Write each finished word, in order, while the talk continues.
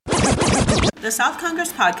The South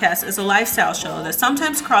Congress podcast is a lifestyle show that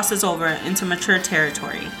sometimes crosses over into mature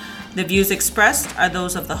territory. The views expressed are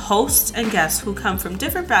those of the hosts and guests who come from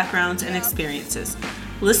different backgrounds and experiences.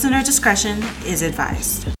 Listener discretion is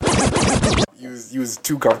advised. You was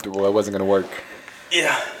too comfortable. It wasn't going to work.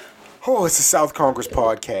 Yeah. Oh, it's the South Congress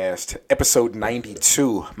podcast, episode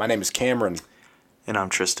 92. My name is Cameron. And I'm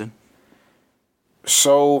Tristan.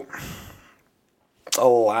 So, a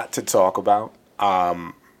lot to talk about.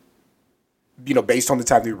 Based on the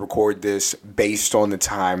time that we record this, based on the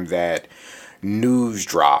time that news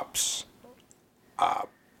drops,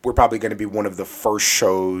 we're probably going to be one of the first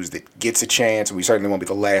shows that gets a chance, and we certainly won't be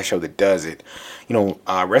the last show that does it.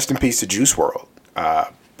 Rest in peace to Juice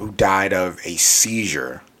WRLD, who died of a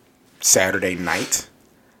seizure Saturday night.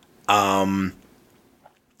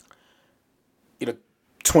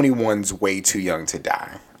 21's way too young to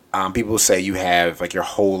die. People say you have like your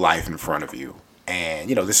whole life in front of you. And,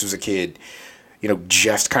 this was a kid,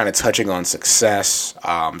 just kind of touching on success,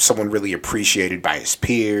 someone really appreciated by his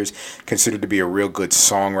peers, considered to be a real good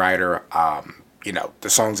songwriter. The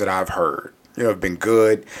songs that I've heard, have been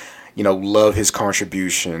good. Love his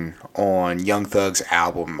contribution on Young Thug's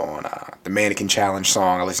album, on the Mannequin Challenge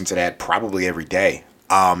song. I listen to that probably every day.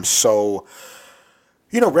 Rest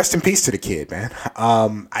in peace to the kid, man.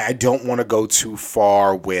 I don't want to go too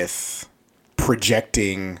far with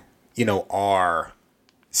projecting, our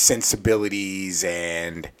sensibilities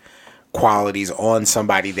and qualities on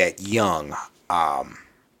somebody that young.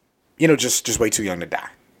 Just way too young to die.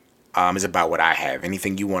 Is about what I have.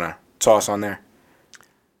 Anything you want to toss on there?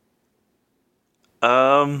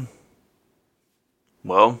 Well,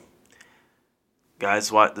 guys,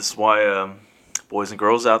 this is why, boys and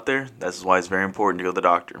girls out there, that's why it's very important to go to the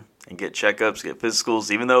doctor and get checkups, get physicals,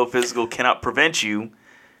 even though physical cannot prevent you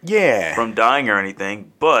from dying or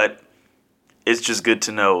anything, but it's just good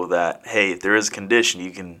to know that, hey, if there is a condition,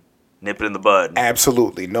 you can nip it in the bud.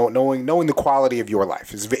 Absolutely. Knowing the quality of your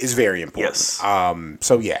life is very important. Yes.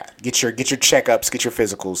 Get your checkups, get your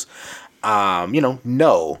physicals.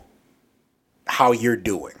 Know how you're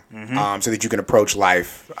doing, so that you can approach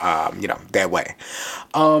life, that way.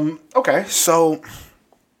 Okay, so,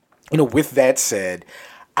 with that said,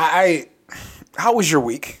 how was your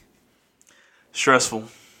week? Stressful.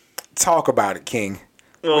 Talk about it, King.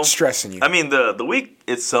 Well, what's stressing you? I mean, the week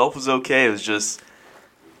itself was okay. It was just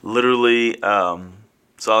literally, so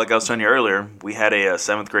like I was telling you earlier, we had a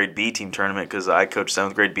 7th grade B team tournament because I coach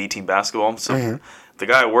 7th grade B team basketball. So the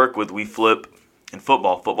guy I work with, we flip in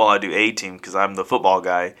football. Football, I do A team because I'm the football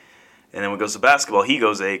guy. And then when it goes to basketball, he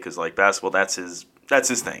goes A because, like, basketball, that's his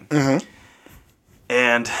thing. Mm-hmm.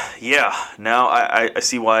 And, yeah, now I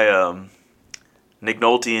see why Nick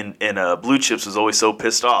Nolte in Blue Chips was always so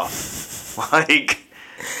pissed off. Like,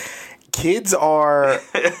 kids are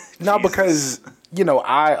no, because you've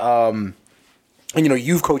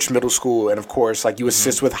coached middle school, and of course, like, you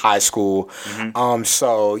assist with high school.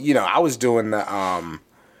 So I was doing the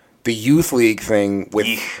youth league thing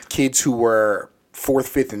with kids who were 4th,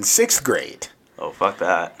 5th, and 6th grade. Oh, fuck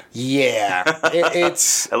that. Yeah,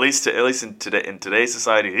 it's at least in today's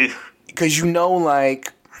society, because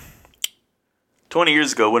 20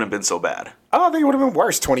 years ago it wouldn't have been so bad. I think it would have been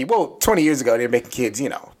worse. 20 years ago they were making kids,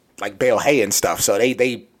 like bale hay and stuff. So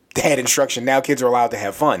they had instruction. Now kids are allowed to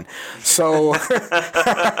have fun. So,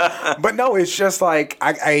 but no, it's just like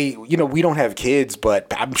we don't have kids,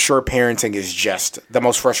 but I'm sure parenting is just the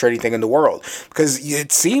most frustrating thing in the world because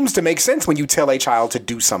it seems to make sense when you tell a child to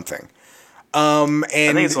do something. And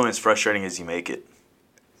I think it's only as frustrating as you make it.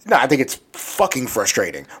 No, I think it's fucking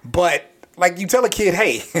frustrating. But like you tell a kid,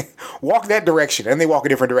 hey, walk that direction, and they walk a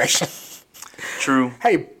different direction. True.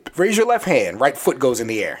 Hey, raise your left hand. Right foot goes in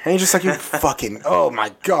the air. And you're just like, you fucking, oh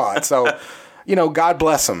my God. So, God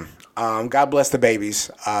bless them. God bless the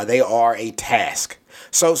babies. They are a task.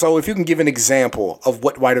 So if you can give an example of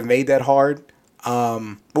what might have made that hard,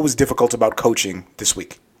 what was difficult about coaching this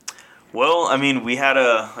week? Well, I mean, we had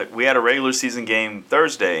a regular season game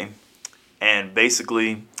Thursday, and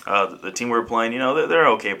basically the team we were playing, they're an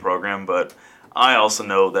okay program, but I also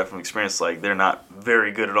know that from experience, like, they're not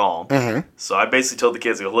very good at all. Mm-hmm. So I basically told the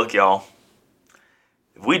kids, look, y'all,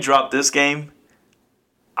 if we drop this game,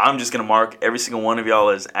 I'm just going to mark every single one of y'all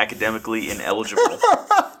as academically ineligible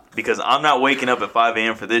because I'm not waking up at 5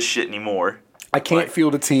 a.m. for this shit anymore. I can't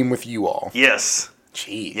field a team with you all. Yes.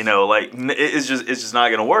 Jeez. It's just not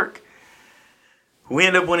going to work. We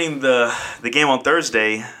ended up winning the game on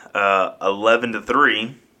Thursday,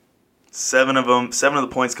 11-3. Seven of the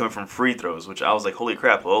points coming from free throws, which I was like, holy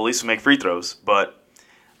crap, well, at least we make free throws. But,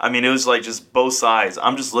 I mean, it was like just both sides.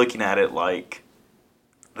 I'm just looking at it like,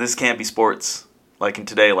 this can't be sports. like in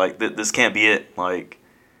today, like this can't be it. Like,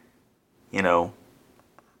 you know,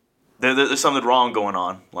 there's something wrong going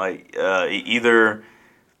on. Like either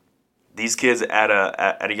these kids at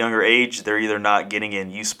a younger age, they're either not getting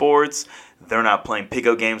in youth sports, they're not playing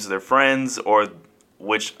pickup games with their friends, or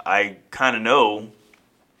which I kind of know,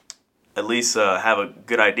 at least have a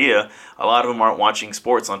good idea, a lot of them aren't watching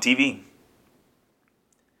sports on TV.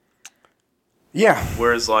 Yeah.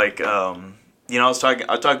 Whereas, like, you know,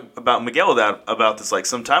 I talked about Miguel about this like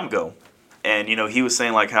some time ago, and you know, he was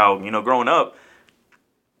saying like how, you know, growing up,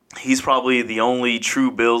 he's probably the only true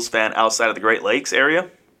Bills fan outside of the Great Lakes area,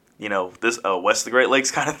 you know, this west of the Great Lakes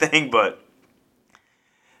kind of thing. But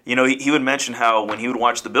you know, he would mention how when he would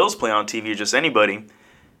watch the Bills play on TV or just anybody,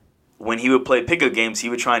 when he would play pickup games, he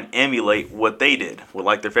would try and emulate what they did, what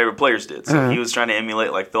like their favorite players did. So he was trying to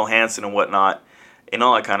emulate like Phil Hansen and whatnot, and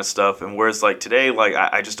all that kind of stuff. And whereas like today, like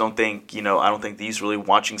I just don't think, you know, I don't think these really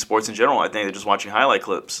watching sports in general. I think they're just watching highlight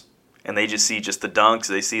clips, and they just see just the dunks,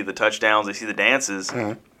 they see the touchdowns, they see the dances,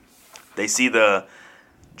 they see the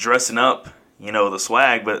dressing up, you know, the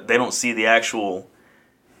swag, but they don't see the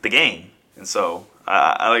game. And so,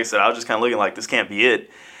 like I said, I was just kind of looking like this can't be it.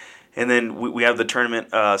 And then we have the tournament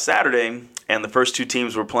Saturday, and the first two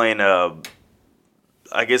teams were playing,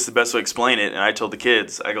 I guess the best way to explain it, and I told the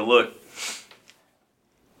kids, I go, look,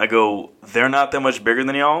 they're not that much bigger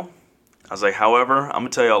than y'all. I was like, however, I'm going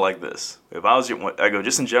to tell y'all like this. If I was, I go,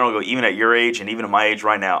 just in general, even at your age and even at my age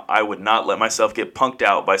right now, I would not let myself get punked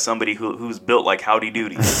out by somebody who's built like Howdy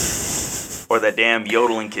Doody. Or that damn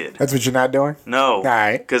yodeling kid. That's what you're not doing? No. All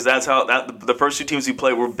right. Because that's how, the first two teams we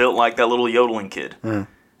played were built like that little yodeling kid.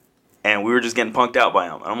 And we were just getting punked out by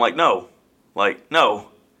him. And I'm like, no. Like, no.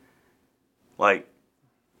 Like,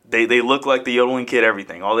 they look like the yodeling kid,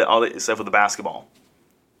 everything. All the except for the basketball.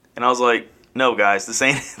 And I was like, no, guys, this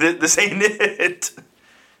ain't it.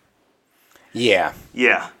 Yeah.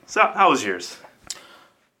 Yeah. So, how was yours?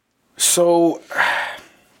 So,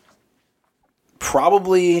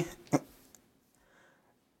 probably,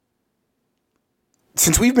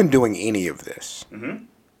 since we've been doing any of this,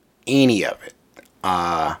 any of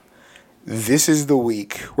it, this is the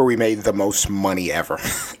week where we made the most money ever.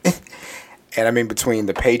 And I mean, between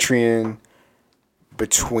the Patreon,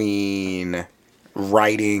 between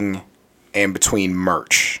writing, and between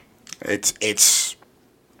merch, it's.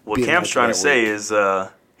 What Cam's trying to say is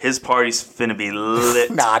his party's finna be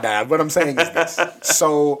lit. Nah. What I'm saying is this.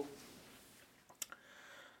 So,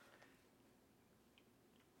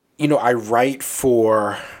 you know, I write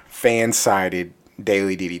for Fansided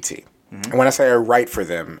Daily DDT. And when I say I write for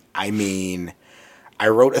them, I mean I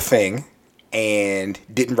wrote a thing and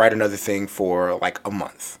didn't write another thing for like a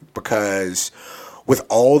month. Because with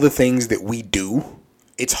all the things that we do,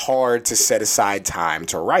 it's hard to set aside time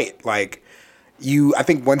to write. Like, I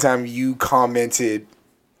think one time you commented,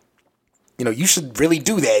 you know, you should really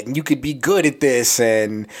do that and you could be good at this,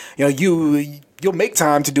 and, you know, you'll make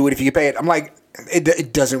time to do it if you get paid. I'm like,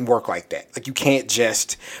 it doesn't work like that. Like, you can't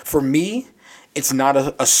just, for me, it's not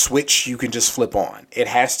a switch you can just flip on. It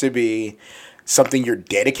has to be something you're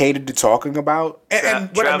dedicated to talking about.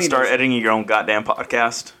 And what I mean start is, editing your own goddamn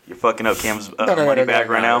podcast. You're fucking up Cam's money bag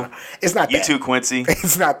right now. It's not you that. too, Quincy.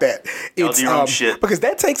 It's not that. Y'all do your own shit. Because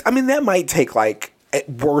that might take like, at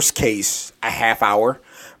worst case, a half hour.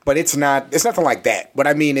 But it's nothing like that. What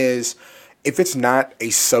I mean is, if it's not a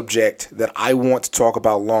subject that I want to talk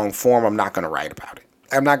about long form, I'm not going to write about it.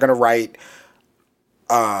 I'm not going to write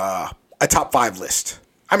a top 5 list.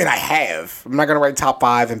 I mean, I have. I'm not going to write top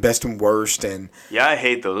 5 and best and worst. And yeah, I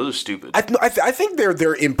hate those. Those are stupid. I think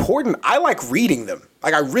they're important. I like reading them.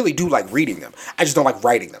 Like, I really do like reading them. I just don't like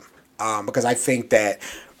writing them. Because I think that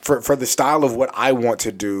for the style of what I want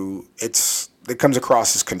to do, it comes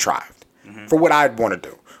across as contrived for what I'd want to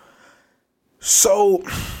do. So,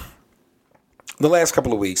 the last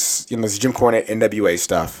couple of weeks, you know, this Jim Cornette NWA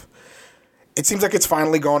stuff, it seems like it's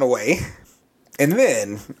finally gone away. And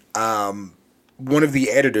then one of the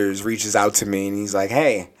editors reaches out to me and he's like,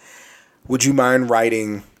 hey, would you mind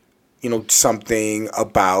writing, you know, something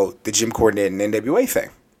about the Jim Cornette and NWA thing?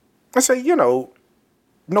 I say, you know,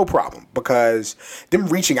 no problem, because them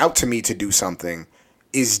reaching out to me to do something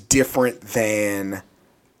is different than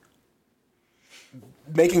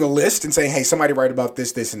making a list and saying, hey, somebody write about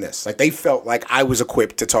this, this, and this. Like, they felt like I was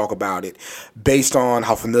equipped to talk about it based on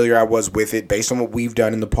how familiar I was with it, based on what we've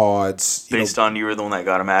done in the pods. Based on you were the one that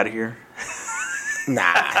got him out of here?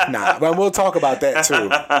 Nah. But we'll talk about that,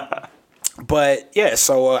 too. But, yeah,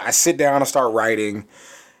 so I sit down, I start writing.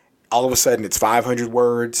 All of a sudden, it's 500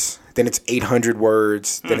 words. Then it's 800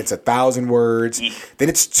 words. Then it's 1,000 words. Then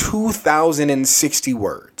it's 2,060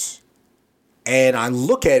 words. And I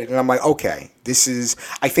look at it and I'm like, okay,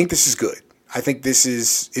 I think this is good. I think this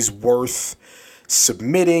is worth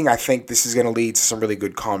submitting. I think this is going to lead to some really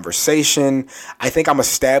good conversation. I think I'm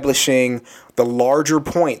establishing the larger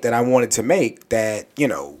point that I wanted to make, that,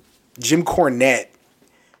 Jim Cornette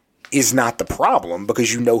is not the problem,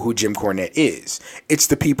 because you know who Jim Cornette is. It's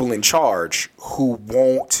the people in charge who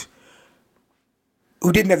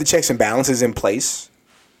didn't have the checks and balances in place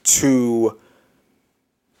to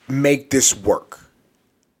make this work.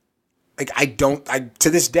 Like, I to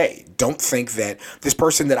this day don't think that this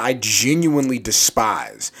person that I genuinely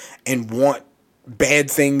despise and want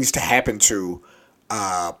bad things to happen to,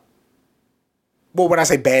 well, when I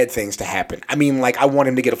say bad things to happen, I mean, like, I want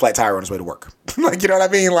him to get a flat tire on his way to work. Like, you know what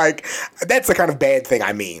I mean? Like, that's the kind of bad thing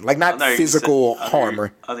I mean. Like, not physical harm. I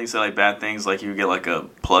think you said, like, bad things, like you get, like, a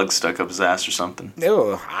plug stuck up his ass or something.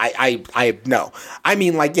 No, no. I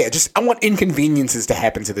mean, like, yeah, just, I want inconveniences to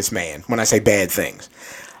happen to this man when I say bad things.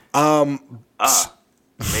 Making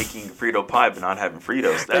Frito pie but not having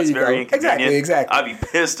Fritos. That's very inconvenient. Exactly. I'd be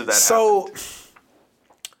pissed if that happened.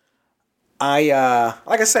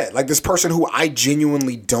 Like I said, like, this person who I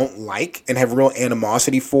genuinely don't like and have real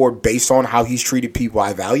animosity for based on how he's treated people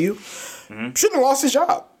I value, shouldn't have lost his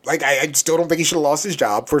job. Like, I still don't think he should have lost his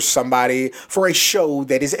job for a show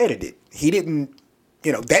that is edited. He didn't,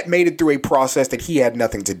 that made it through a process that he had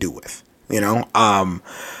nothing to do with,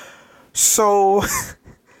 So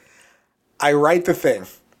I write the thing.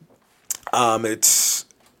 It's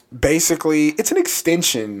basically, it's an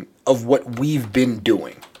extension of what we've been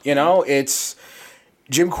doing. It's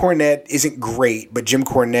Jim Cornette isn't great, but Jim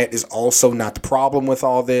Cornette is also not the problem with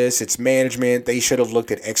all this. It's management. They should have looked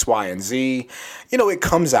at X, Y, and Z. It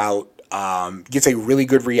comes out, gets a really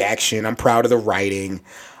good reaction. I'm proud of the writing.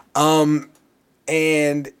 And,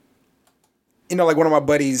 like, one of my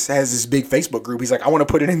buddies has this big Facebook group. He's like, I want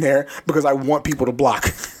to put it in there because I want people to block.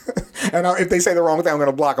 And if they say the wrong thing, I'm going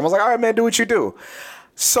to block them. I was like, all right, man, do what you do.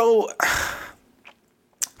 So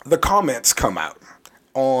the comments come out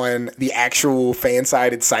on the actual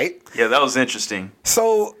fan-sided site. Yeah, that was interesting.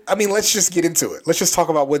 So, I mean, let's just get into it. Let's just talk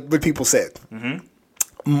about what people said.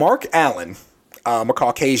 Mark Allen, a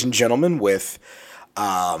Caucasian gentleman with...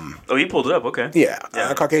 he pulled it up, okay. Yeah.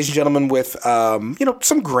 A Caucasian gentleman with,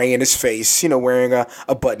 some gray in his face, wearing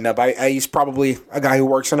a button-up. He's probably a guy who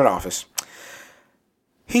works in an office.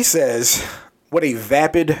 He says, what a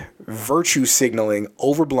vapid, virtue-signaling,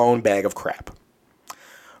 overblown bag of crap.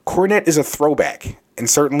 Cornette is a throwback and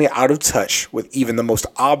certainly out of touch with even the most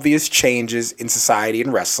obvious changes in society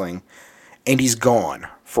and wrestling, and he's gone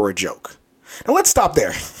for a joke. Now let's stop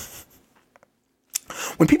there.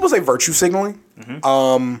 When people say virtue signaling,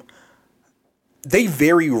 they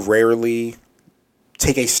very rarely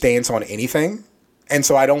take a stance on anything, and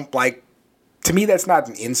so I don't to me that's not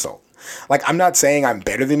an insult. Like, I'm not saying I'm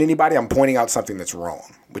better than anybody, I'm pointing out something that's wrong,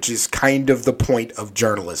 which is kind of the point of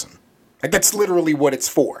journalism. Like, that's literally what it's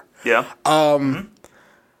for. Yeah.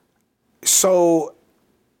 So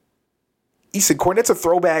he said Cornette's a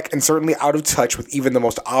throwback and certainly out of touch with even the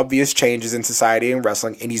most obvious changes in society and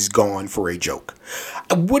wrestling, and he's gone for a joke.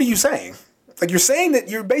 What are you saying? Like,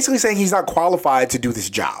 you're basically saying he's not qualified to do this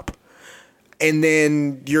job. And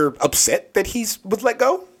then you're upset that he was let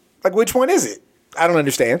go? Like, which one is it? I don't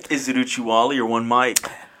understand. Is it Uchiwali or one Mike?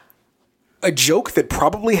 A joke that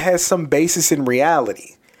probably has some basis in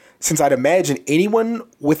reality, since I'd imagine anyone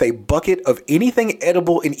with a bucket of anything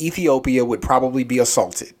edible in Ethiopia would probably be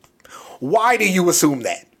assaulted. Why do you assume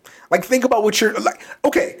that? Like, think about what you're like.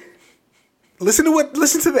 Okay, listen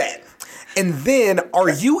to that. And then, are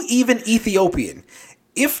you even Ethiopian?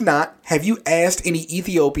 If not, have you asked any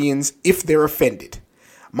Ethiopians if they're offended?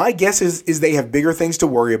 My guess is they have bigger things to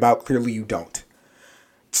worry about. Clearly you don't.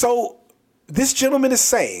 So this gentleman is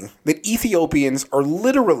saying that Ethiopians are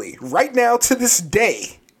literally, right now to this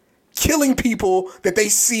day, killing people that they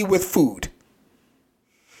see with food.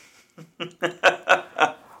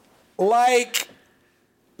 Like,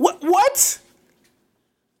 what?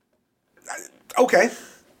 Okay,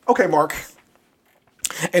 Mark.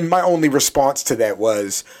 And my only response to that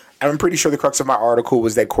was, I'm pretty sure the crux of my article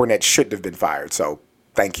was that Cornette shouldn't have been fired, so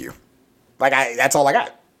thank you. That's all I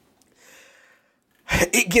got.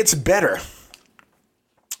 It gets better.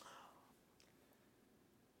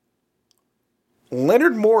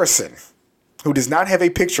 Leonard Morrison, who does not have a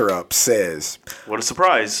picture up, says, what a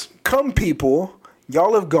surprise. Come, people,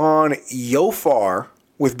 y'all have gone yo far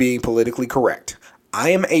with being politically correct.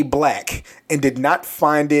 I am a black and did not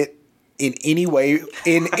find it in any way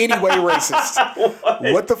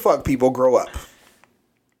racist. What the fuck, people, grow up.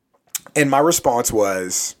 And my response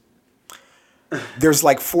was, there's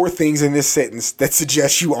like 4 things in this sentence that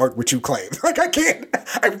suggest you aren't what you claim. Like, I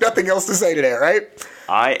have nothing else to say to that, right?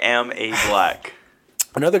 I am a black.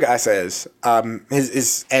 Another guy says,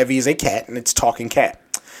 his Evie is a cat, and it's talking cat.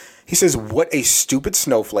 He says, what a stupid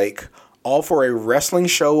snowflake, all for a wrestling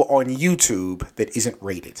show on YouTube that isn't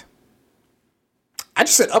rated. I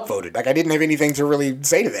just said upvoted. Like, I didn't have anything to really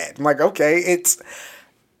say to that. I'm like, okay, it's...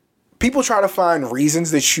 People try to find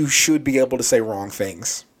reasons that you should be able to say wrong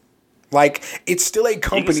things. Like, it's still a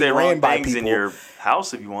company you can say ran wrong by things people. in your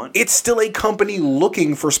house if you want. It's still a company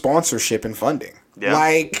looking for sponsorship and funding. Yeah.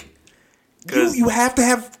 Like, you have to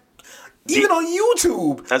have... Even on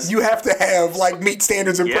YouTube, you have to have, like, meet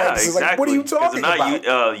standards and practices. Exactly. Like, what are you talking about?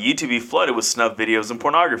 YouTube be flooded with snuff videos and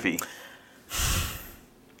pornography.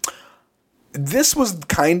 This was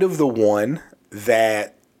kind of the one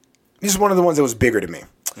that... This is one of the ones that was bigger to me.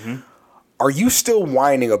 Mm-hmm. Are you still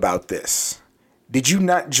whining about this? Did you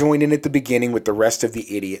not join in at the beginning with the rest of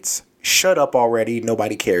the idiots? Shut up already.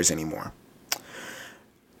 Nobody cares anymore.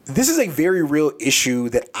 This is a very real issue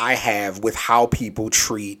that I have with how people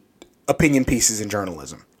treat opinion pieces in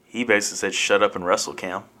journalism. He basically said, shut up and wrestle,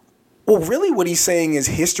 Cam. Well, really what he's saying is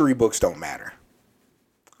history books don't matter.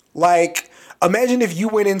 Like, imagine if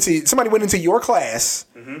somebody went into your class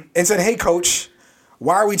and said, hey, coach,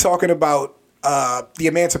 why are we talking about the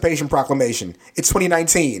Emancipation Proclamation? It's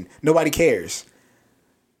 2019. Nobody cares.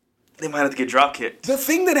 They might have to get drop kicked. The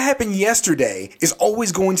thing that happened yesterday is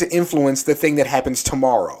always going to influence the thing that happens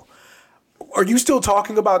tomorrow. Are you still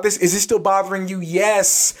talking about this? Is this still bothering you?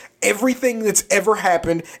 Yes. Everything that's ever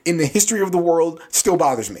happened in the history of the world still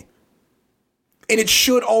bothers me. And it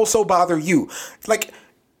should also bother you. Like,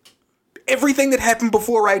 everything that happened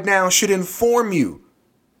before right now should inform you.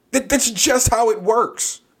 That's just how it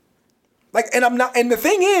works. Like, and the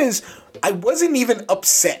thing is, I wasn't even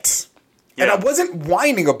upset. Yeah. And I wasn't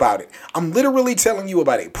whining about it. I'm literally telling you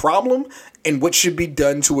about a problem and what should be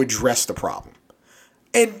done to address the problem.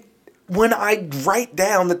 And when I write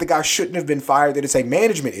down that the guy shouldn't have been fired, that it's a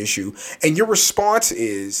management issue, and your response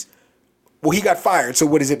is, well, he got fired, so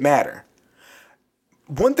what does it matter?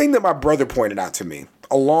 One thing that my brother pointed out to me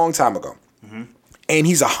a long time ago, and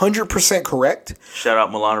he's 100% correct. Shout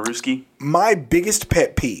out Milana Ruski. My biggest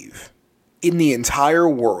pet peeve in the entire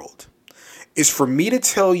world is for me to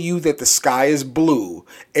tell you that the sky is blue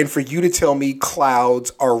and for you to tell me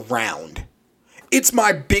clouds are round. It's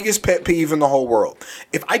my biggest pet peeve in the whole world.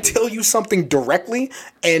 If I tell you something directly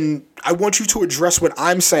and I want you to address what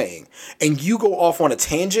I'm saying and you go off on a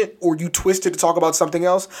tangent or you twist it to talk about something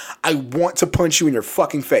else, I want to punch you in your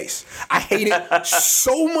fucking face. I hate it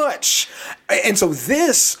so much. And so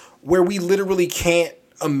this, where we literally can't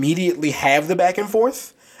immediately have the back and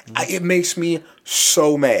forth, it makes me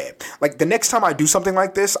so mad. Like, the next time I do something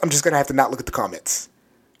like this, I'm just going to have to not look at the comments.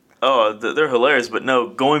 Oh, they're hilarious. But no,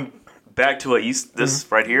 going back to what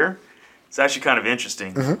this right here, it's actually kind of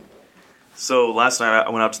interesting. Mm-hmm. So last night I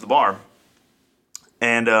went out to the bar,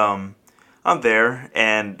 and I'm there,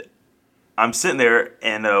 and I'm sitting there,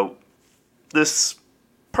 and this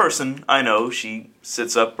person I know, she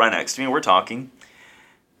sits up right next to me, and we're talking.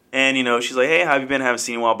 And, she's like, hey, how have you been? Haven't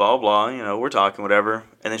seen you in a while, blah, blah, blah. We're talking, whatever.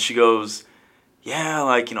 And then she goes, yeah,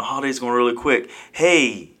 like, holidays going really quick.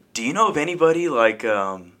 Hey, do you know of anybody, like,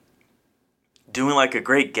 doing, like, a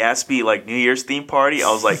Great Gatsby, like, New Year's theme party?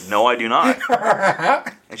 I was like, no, I do not.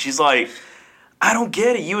 And she's like, I don't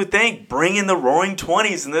get it. You would think bring in the Roaring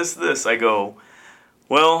 20s and this. I go,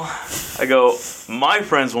 my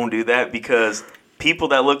friends won't do that because people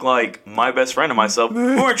that look like my best friend and myself, we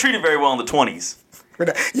weren't treated very well in the 20s.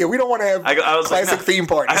 Yeah, we don't want to have classic theme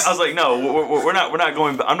parties. I was like, no, we're not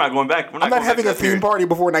going. I'm not going back. I'm not having a theme party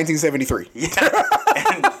before 1973. Yeah,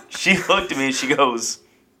 and she looked at me and she goes,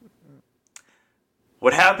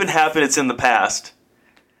 "What happened. It's in the past."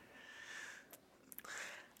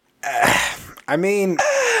 I mean,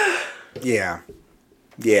 yeah.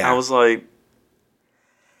 I was like,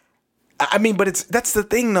 I mean, but that's the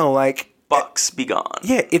thing though, like. Bucks be gone.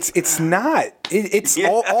 Yeah, it's not. It's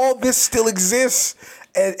all this still exists,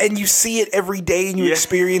 and you see it every day, and you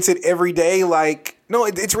experience it every day. Like, no,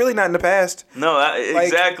 it's really not in the past. No,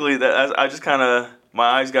 exactly. That I just kind of, my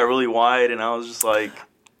eyes got really wide, and I was just like,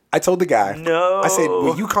 I told the guy, no. I said,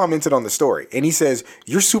 well, you commented on the story, and he says,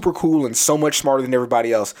 you're super cool and so much smarter than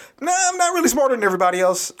everybody else. No, I'm not really smarter than everybody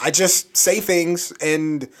else. I just say things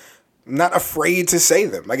and I'm not afraid to say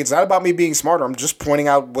them. Like, it's not about me being smarter. I'm just pointing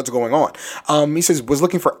out what's going on. He says, was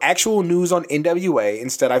looking for actual news on NWA.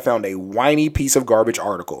 Instead, I found a whiny piece of garbage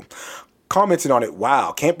article. Commented on it,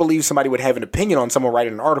 wow, can't believe somebody would have an opinion on someone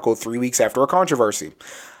writing an article 3 weeks after a controversy.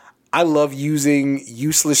 I love using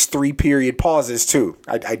useless 3-period pauses too.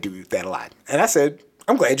 I do that a lot. And I said,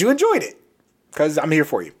 I'm glad you enjoyed it because I'm here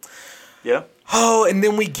for you. Yeah. Oh, and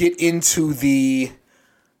then we get into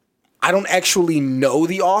I don't actually know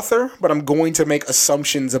the author, but I'm going to make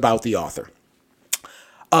assumptions about the author.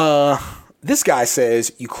 This guy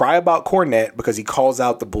says you cry about Cornette because he calls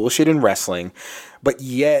out the bullshit in wrestling, but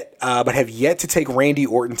have yet to take Randy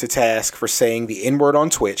Orton to task for saying the N-word on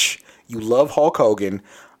Twitch. You love Hulk Hogan.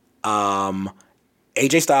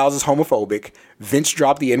 AJ Styles is homophobic. Vince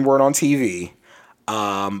dropped the N-word on TV.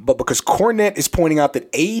 But because Cornette is pointing out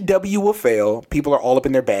that AEW will fail, people are all up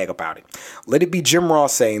in their bag about it. Let it be Jim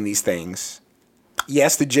Ross saying these things.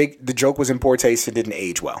 Yes, the joke was in poor taste and didn't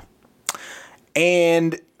age well.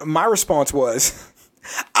 And my response was,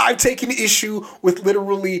 I've taken issue with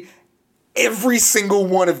literally every single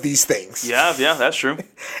one of these things. Yeah, that's true.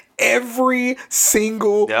 Every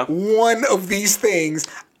single one of these things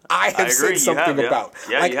I have said something about.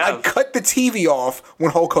 Yeah, like, I cut the TV off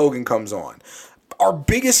when Hulk Hogan comes on. Our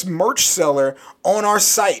biggest merch seller on our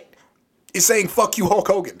site is saying, fuck you, Hulk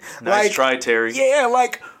Hogan. Nice try, Terry. Yeah,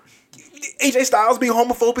 like, AJ Styles being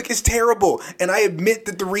homophobic is terrible. And I admit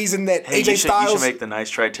that the reason that AJ Styles... You should make the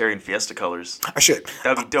Nice Try Terry and Fiesta colors. I should.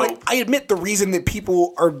 That'd be dope. Like, I admit the reason that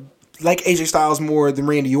people are like AJ Styles more than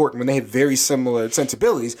Randy Orton when they have very similar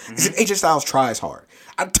sensibilities is that AJ Styles tries hard.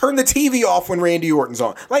 I turn the TV off when Randy Orton's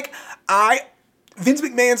on. Like, Vince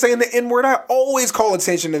McMahon saying the N-word, I always call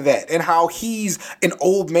attention to that and how he's an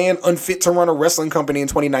old man unfit to run a wrestling company in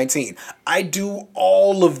 2019. I do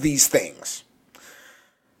all of these things.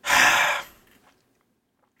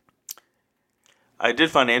 I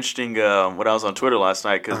did find it interesting when I was on Twitter last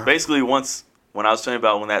night because basically once when I was telling you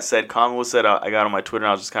about when that said comment was said, I got on my Twitter and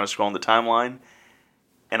I was just kind of scrolling the timeline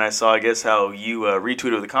and I saw, I guess, how you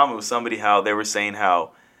retweeted the comment with somebody, how they were saying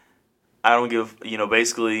how I don't give,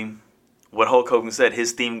 basically what Hulk Hogan said,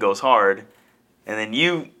 his theme goes hard, and then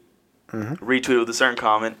you retweeted with a certain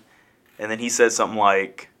comment, and then he said something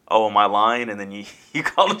like, oh, am I lying? And then you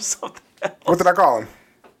called him something else. What did I call him?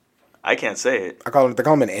 I can't say it. They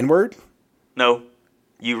call him an N-word? No.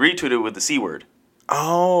 You retweeted with the C word.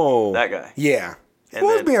 Oh. That guy. Yeah. He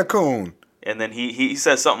was being a coon. And then he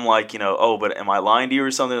says something like, oh, but am I lying to you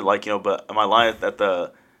or something? Like, but am I lying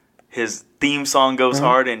that his theme song goes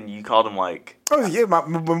hard, and you called him like... Oh, yeah,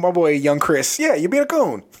 my boy, Young Chris. Yeah, you're being a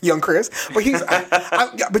coon, Young Chris. But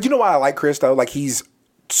but you know why I like Chris, though? Like, he's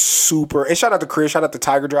super... And shout out to Chris, shout out to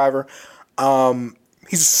Tiger Driver.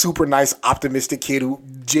 He's a super nice, optimistic kid who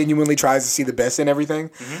genuinely tries to see the best in everything.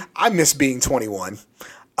 I miss being 21.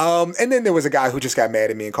 And then there was a guy who just got mad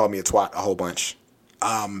at me and called me a twat a whole bunch.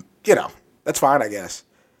 That's fine, I guess.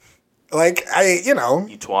 Like,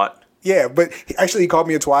 You twat. Yeah, but he called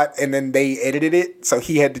me a twat, and then they edited it, so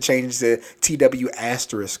he had to change the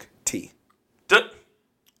TW*T.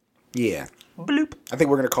 Yeah. Bloop. I think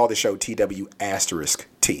we're going to call the show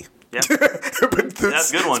TW*T. Yeah. But That's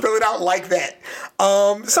a good one. Spell it out like that.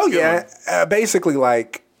 Basically,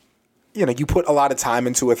 like, you put a lot of time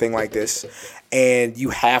into a thing like this, and you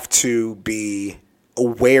have to be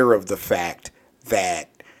aware of the fact that,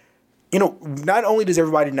 not only does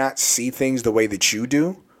everybody not see things the way that you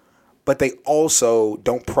do, but they also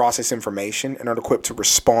don't process information and aren't equipped to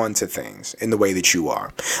respond to things in the way that you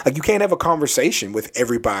are. Like, you can't have a conversation with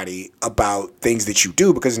everybody about things that you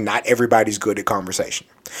do because not everybody's good at conversation.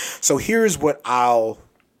 So here's what I'll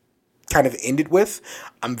kind of end it with.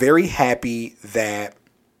 I'm very happy I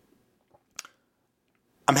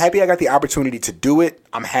got the opportunity to do it.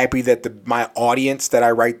 I'm happy that my audience that I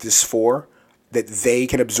write this for, that they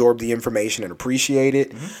can absorb the information and appreciate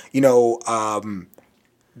it.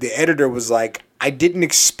 The editor was like, I didn't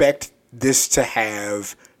expect this to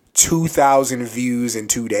have 2,000 views in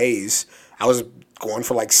 2 days. I was going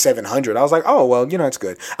for like 700. I was like, oh, well, it's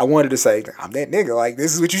good. I wanted to say, I'm that nigga. Like,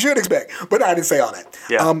 this is what you should expect. But I didn't say all that.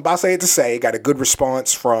 Yeah. But I'll say it to say, got a good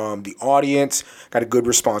response from the audience, got a good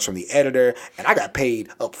response from the editor, and I got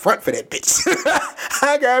paid up front for that bitch.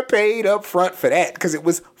 I got paid up front for that because it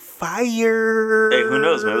was fire. Hey, who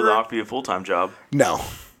knows? Maybe they'll offer you a full-time job. No.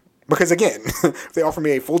 Because again, if they offer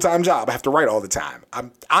me a full-time job, I have to write all the time.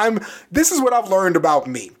 This is what I've learned about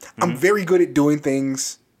me. I'm very good at doing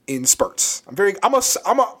things in spurts. I'm a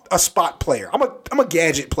spot player. I'm a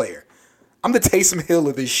gadget player. I'm the Taysom Hill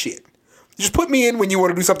of this shit. Just put me in when you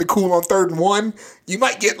want to do something cool on 3rd and 1. You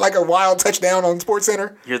might get like a wild touchdown on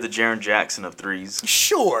SportsCenter. You're the Jaron Jackson of threes.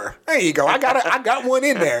 Sure. There you go. I got one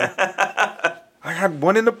in there. I got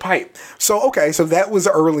one in the pipe. So that was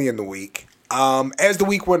early in the week. As the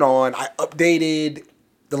week went on, I updated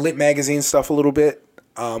the Lit magazine stuff a little bit.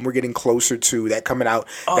 We're getting closer to that coming out.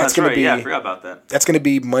 Oh, that's gonna right. Yeah, I forgot about that. That's going to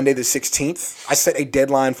be Monday the 16th. I set a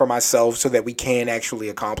deadline for myself so that we can actually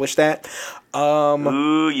accomplish that.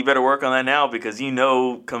 Ooh, you better work on that now because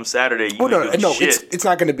come Saturday, No, shit. it's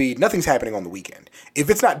not going to be. Nothing's happening on the weekend. If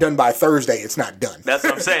it's not done by Thursday, it's not done. That's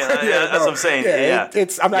what I'm saying. That's what I'm saying. Yeah,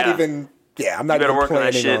 I'm not even. Yeah, I'm not even work on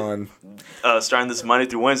that planning shit. on. Starting this Monday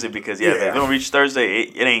through Wednesday because if we don't reach Thursday,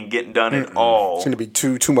 it ain't getting done at all. It's going to be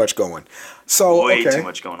too much going. So way too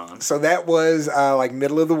much going on. So that was like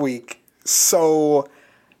middle of the week. So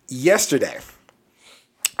yesterday,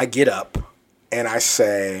 I get up and I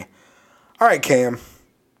say, "All right, Cam,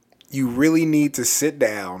 you really need to sit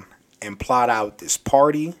down and plot out this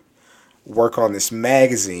party, work on this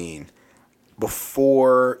magazine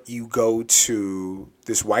before you go to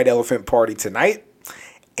this white elephant party tonight,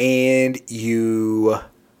 and you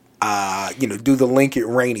do the link at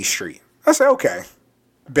Rainy Street." I said, "Okay,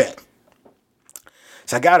 bet."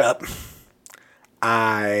 So I got up.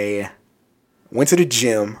 I went to the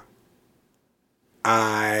gym.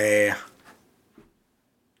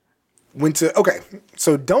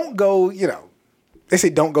 So don't go, they say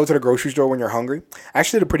don't go to the grocery store when you're hungry. I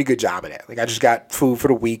actually did a pretty good job of that. Like, I just got food for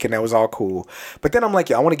the week and that was all cool. But then I'm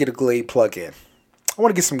like, I want to get a Glade plug-in. I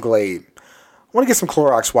want to get some Glade. I want to get some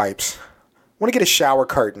Clorox wipes. I want to get a shower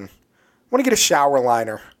curtain. I want to get a shower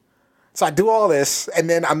liner. So I do all this, and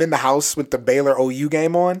then I'm in the house with the Baylor OU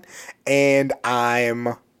game on, and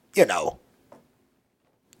I'm,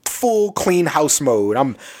 full clean house mode.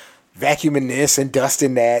 I'm vacuuming this and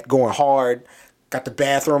dusting that, going hard. Got the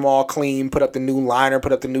bathroom all clean, put up the new liner,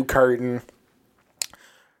 put up the new curtain.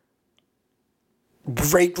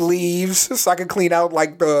 Raked leaves so I can clean out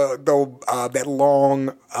like that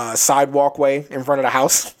long sidewalk way in front of the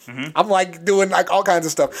house. Mm-hmm. I'm like doing like all kinds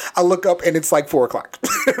of stuff. I look up and it's like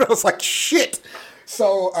 4:00. I was like, shit.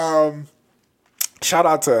 So shout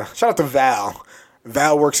out to Val.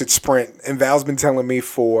 Val works at Sprint, and Val's been telling me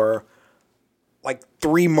for like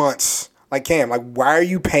 3 months, like, Cam, like, why are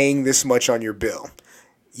you paying this much on your bill?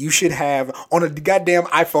 You should have on a goddamn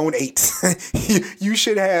iPhone 8. You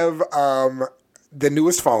should have the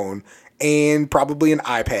newest phone and probably an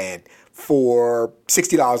iPad for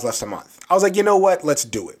 $60 less a month. I was like, you know what? Let's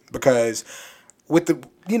do it. Because with the,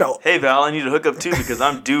 Hey, Val, I need to hook up too because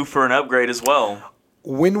I'm due for an upgrade as well.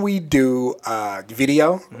 When we do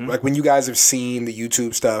video, like when you guys have seen the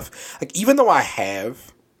YouTube stuff, like even though I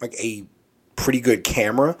have like a pretty good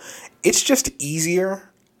camera, it's just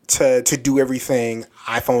easier to do everything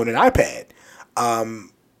iPhone and iPad.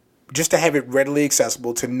 Just to have it readily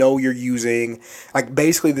accessible, to know you're using like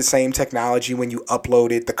basically the same technology when you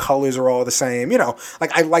upload it. The colors are all the same.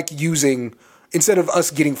 Like I like using, instead of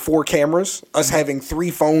us getting 4 cameras, us having 3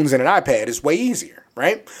 phones and an iPad is way easier,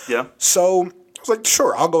 right? Yeah. So I was like,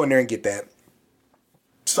 sure, I'll go in there and get that.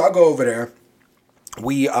 So I go over there.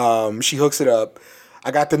 She hooks it up.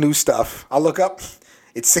 I got the new stuff. I look up.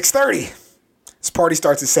 It's 6:30. This party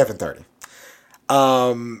starts at 7:30.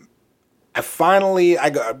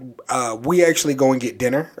 We actually go and get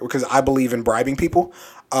dinner because I believe in bribing people.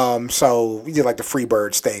 So we did like the free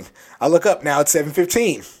birds thing. I look up now, it's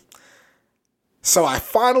 7:15. So I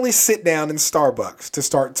finally sit down in Starbucks to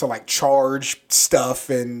start to like charge stuff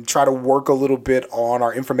and try to work a little bit on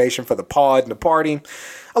our information for the pod and the party.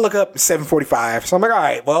 I look up, 7:45. So I'm like, all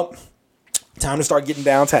right, well, time to start getting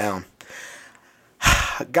downtown.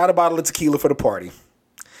 Got a bottle of tequila for the party.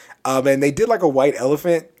 And they did like a white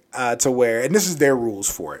elephant to where, and this is their rules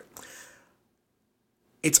for it.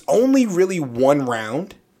 It's only really one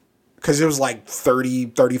round because there was like 30,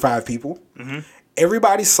 35 people. Mm-hmm.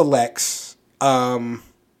 Everybody selects.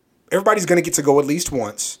 Everybody's going to get to go at least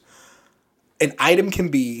once. An item can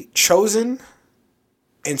be chosen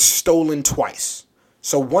and stolen twice.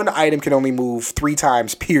 So one item can only move 3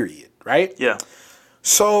 times, period, right? Yeah.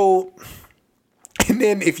 So, and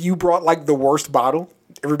then if you brought like the worst bottle,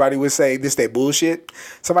 everybody would say this that bullshit.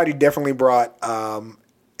 Somebody definitely brought an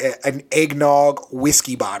eggnog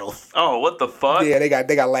whiskey bottle. Oh, what the fuck? Yeah, they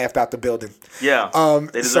got laughed out the building. Yeah,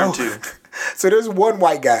 they deserve to. So there's one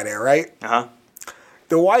white guy there, right? Uh-huh.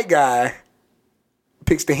 The white guy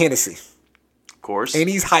picks the Hennessy. Of course. And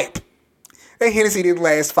he's hype. That Hennessy didn't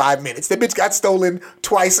last 5 minutes. That bitch got stolen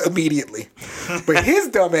twice immediately. But his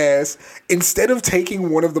dumb ass, instead of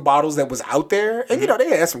taking one of the bottles that was out there, and they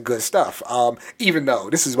had some good stuff. Even though,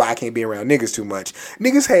 this is why I can't be around niggas too much.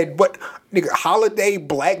 Niggas had, Holiday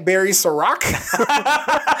Blackberry Ciroc?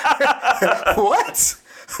 What?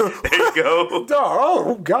 There you go.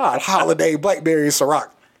 Oh, God. Holiday Blackberry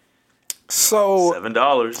Ciroc. So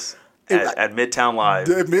 $7. at Midtown Live.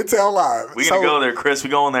 Midtown Live. We gonna go there, Chris. We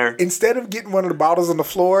going there. Instead of getting one of the bottles on the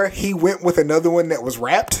floor, he went with another one that was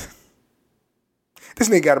wrapped. This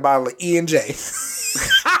nigga got a bottle of E&J.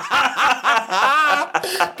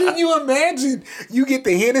 Can you imagine? You get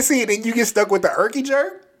the Hennessy and then you get stuck with the Erky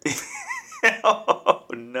Jerk? Oh,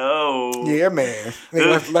 no. Yeah, man. They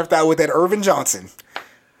left out with that Irvin Johnson.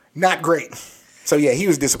 Not great. So, yeah, he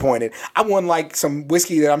was disappointed. I won, like, some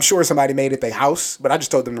whiskey that I'm sure somebody made at their house, but I just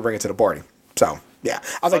told them to bring it to the party. So, yeah.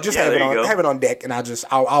 I was like, just have it on deck, and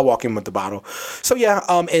I'll walk in with the bottle. So, yeah,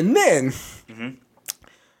 and then,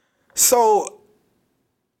 so,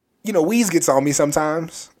 you know, Weeze gets on me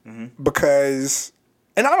sometimes because,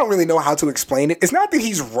 and I don't really know how to explain it. It's not that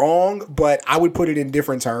he's wrong, but I would put it in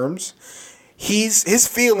different terms. His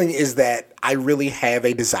feeling is that I really have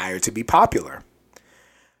a desire to be popular.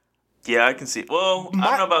 Yeah, I can see. Well,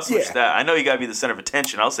 I don't know about so much that. I know you got to be the center of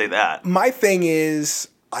attention. I'll say that. My thing is,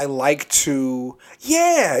 I like to,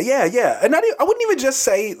 yeah. And I wouldn't even just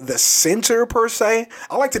say the center per se.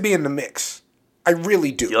 I like to be in the mix. I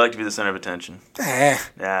really do. You like to be the center of attention. Nah.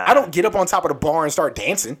 I don't get up on top of the bar and start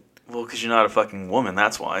dancing. Well, because you're not a fucking woman,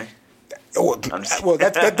 that's why. Well,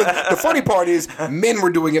 the funny part is men were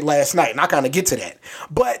doing it last night, and I kind of get to that.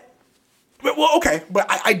 But okay. But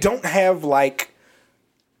I don't have, like,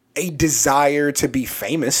 a desire to be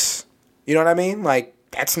famous. You know what I mean? Like,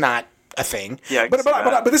 that's not a thing. Yeah, but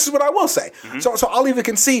this is what I will say. So I'll even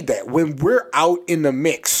concede that when we're out in the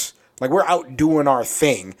mix, like we're out doing our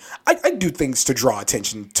thing, I do things to draw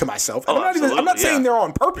attention to myself. And I'm not saying they're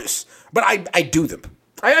on purpose, but I do them.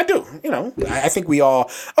 I do. You know, I think we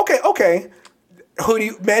all okay.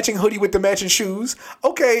 Matching hoodie with the matching shoes.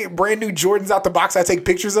 Okay, brand new Jordans out the box I take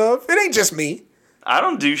pictures of. It ain't just me. I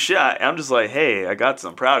don't do shit. I'm just like, hey, I got some.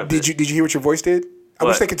 I'm proud of it. Did you hear what your voice did? I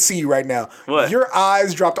wish they could see you right now. What? Your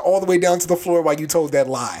eyes dropped all the way down to the floor while you told that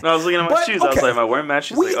lie. No, I was looking at my shoes. I was like, am I wearing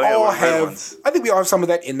matches? We all have. I think we all have some of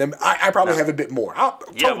that in them. I probably have a bit more.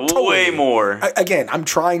 Way more. Again, I'm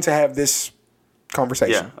trying to have this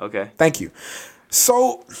conversation. Yeah. Okay. Thank you.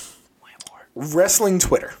 So, way more. Wrestling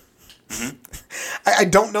Twitter. I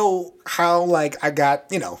don't know how I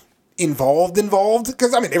got involved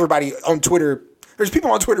because I mean everybody on Twitter. There's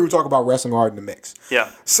people on Twitter who talk about wrestling hard in the mix.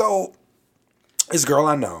 Yeah. So, this girl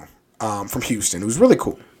I know from Houston who's really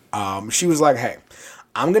cool. She was like, hey,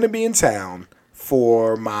 I'm going to be in town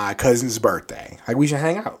for my cousin's birthday. Like, we should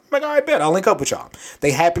hang out. I'm like, all right, bet. I'll link up with y'all.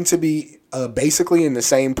 They happened to be basically in the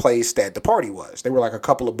same place that the party was. They were like a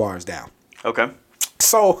couple of bars down. Okay.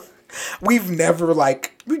 So, we've never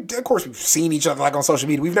of course we've seen each other on social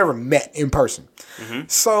media. We've never met in person.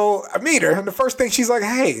 So, I meet her, and the first thing she's like,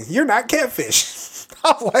 hey, you're not Catfish.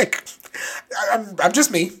 I'm like, I'm just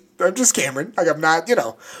me. I'm just Cameron. Like, I'm not,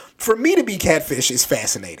 For me to be Catfish is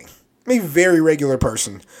fascinating. I'm a very regular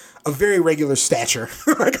person. A very regular stature.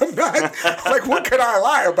 I'm not, what could I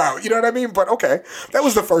lie about? You know what I mean? But, okay. That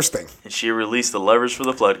was the first thing. And she released the levers for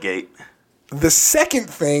the floodgate. The second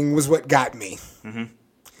thing was what got me.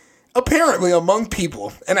 Apparently, among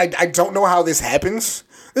people, and I don't know how this happens,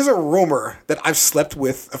 there's a rumor that I've slept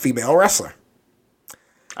with a female wrestler.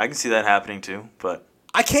 I can see that happening too, but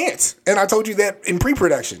I can't. And I told you that in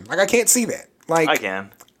pre-production. I can't see that. I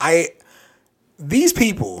can. These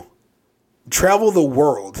people travel the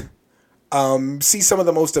world, see some of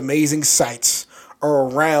the most amazing sights, are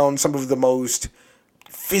around some of the most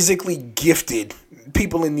physically gifted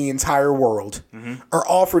people in the entire world, are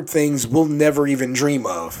offered things we'll never even dream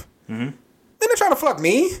of. Then they're trying to fuck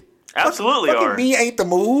me. Absolutely fucking are. Me ain't the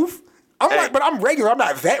move. But I'm regular. I'm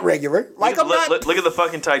not that regular. Look at the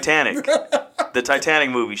fucking Titanic. The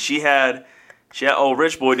Titanic movie. She had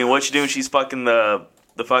rich boy doing what she doing? She's fucking the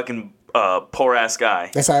fucking poor ass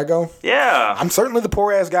guy. That's how I go? Yeah. I'm certainly the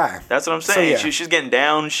poor ass guy. That's what I'm saying. So, yeah. She's getting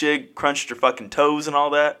down, shit, crunched her fucking toes and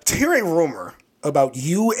all that. To hear a rumor about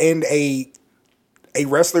you and a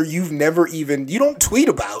wrestler you don't tweet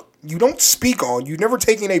about, you don't speak on, you've never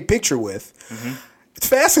taken a picture with, it's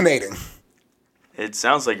fascinating. It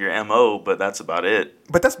sounds like your MO, but that's about it.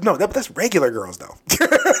 But that's regular girls though.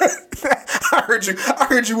 I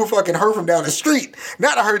heard you were fucking her from down the street.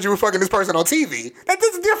 Not I heard you were fucking this person on TV.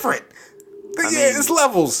 That's different. It's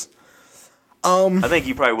levels. I think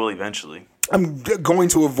you probably will eventually. I'm going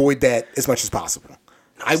to avoid that as much as possible.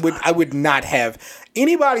 I would not have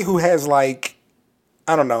anybody who has I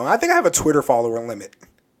don't know. I think I have a Twitter follower limit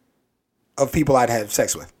of people I'd have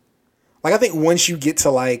sex with. I think once you get to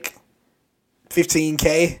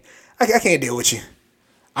 15K, I can't deal with you.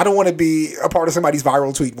 I don't want to be a part of somebody's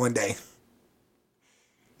viral tweet one day.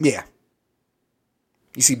 Yeah.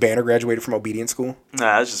 You see Banner graduated from obedience school?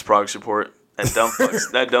 Nah, that's just progress report.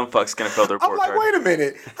 That dumb fuck's gonna fill the I'm report like, card. wait a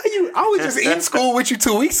minute. I was just in school with you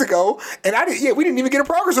 2 weeks ago, and we didn't even get a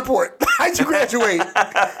progress report. How'd you graduate?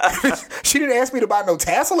 She didn't ask me to buy no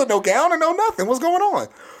tassel or no gown or no nothing. What's going on?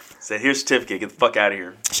 Said, here's a certificate. Get the fuck out of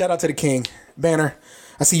here. Shout out to the king. Banner,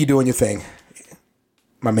 I see you doing your thing.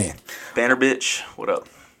 My man. Banner bitch, what up?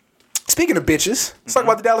 Speaking of bitches, let's talk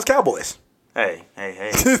about the Dallas Cowboys. Hey.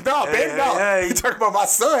 No, Ben, no. hey. You talking about my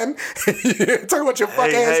son. You talking about your fuck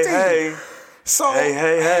ass team. Hey. So,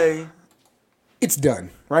 Hey. it's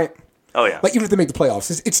done, right? Oh, yeah. Like, even if they make the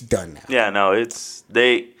playoffs, it's done now. Yeah, no, if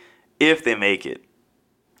they make it.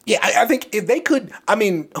 Yeah, I think if they could, I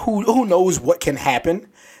mean, who knows what can happen.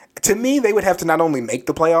 To me, they would have to not only make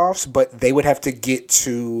the playoffs, but they would have to get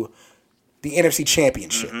to the NFC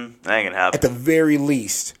Championship. Mm-hmm. That ain't gonna happen. At the very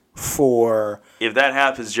least for... If that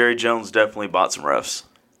happens, Jerry Jones definitely bought some refs.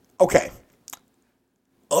 Okay.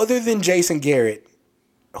 Other than Jason Garrett,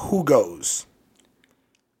 who goes?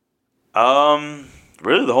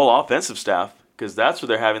 Really the whole offensive staff, because that's where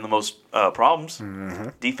they're having the most problems. Mm-hmm.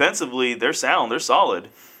 Defensively, they're sound, they're solid,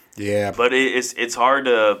 Yeah. but it's hard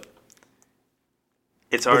to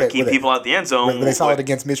keep people out the end zone. Were they solid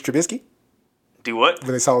against Mitch Trubisky? Do what?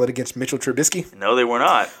 Were they solid against Mitchell Trubisky? No, they were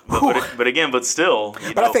not. But still.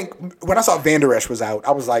 But I think when I saw Van Der Esch was out, I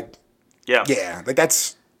was like, yeah, like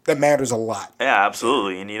that matters a lot. Yeah,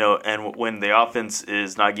 absolutely. And and when the offense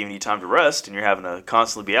is not giving you time to rest, and you're having to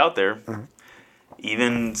constantly be out there,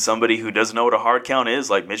 even somebody who doesn't know what a hard count is,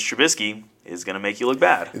 like Mitch Trubisky, is going to make you look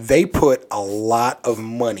bad. They put a lot of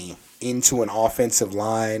money into an offensive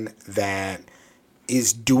line that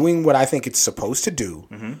is doing what I think it's supposed to do.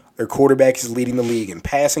 Mm-hmm. Their quarterback is leading the league in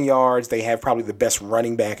passing yards. They have probably the best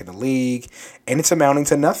running back in the league, and it's amounting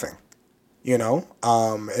to nothing.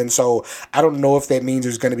 And so I don't know if that means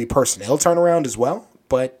there's going to be personnel turnaround as well,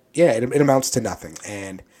 but yeah, it amounts to nothing.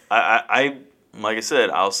 And I like I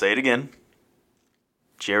said, I'll say it again.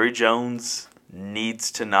 Jerry Jones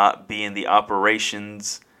needs to not be in the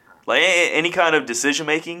operations, like any kind of decision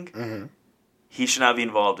making. Mm-hmm. He should not be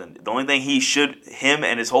involved in. The only thing him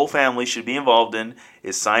and his whole family should be involved in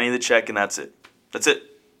is signing the check, and that's it. That's it.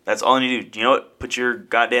 That's all you need to do. You know what? Put your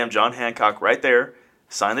goddamn John Hancock right there.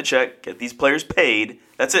 Sign the check. Get these players paid.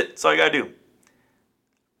 That's it. That's all you got to do.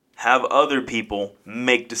 Have other people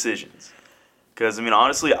make decisions. Because,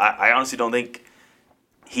 honestly, I honestly don't think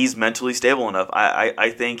he's mentally stable enough. I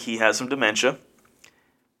think he has some dementia.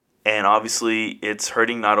 And obviously, it's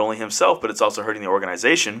hurting not only himself, but it's also hurting the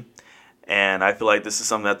organization. And I feel like this is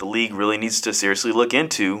something that the league really needs to seriously look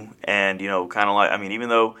into. And, kind of like, even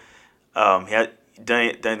though he had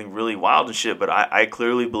done anything really wild and shit, but I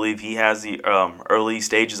clearly believe he has the early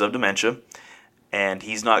stages of dementia. And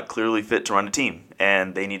he's not clearly fit to run a team.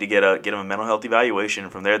 And they need to get him a mental health evaluation.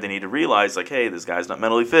 And from there, they need to realize, like, hey, this guy's not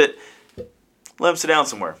mentally fit. Let him sit down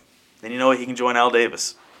somewhere. Then you know what? He can join Al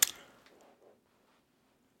Davis.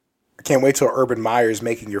 I can't wait till Urban Meyer's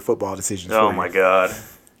making your football decisions. Oh, my God.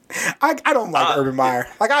 I don't like Urban Meyer.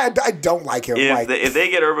 Like, I don't like him. If they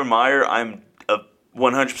get Urban Meyer, I'm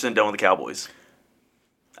 100% done with the Cowboys.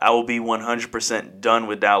 I will be 100% done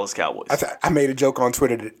with Dallas Cowboys. I made a joke on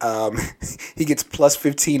Twitter that he gets plus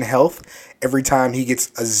 15 health every time he gets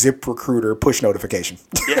a ZipRecruiter push notification.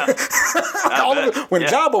 Yeah. When a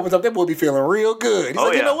job opens up, that boy be feeling real good.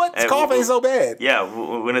 He's you know what? This cough ain't so bad. Yeah,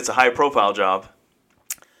 when it's a high-profile job.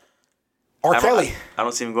 R. Kelly. I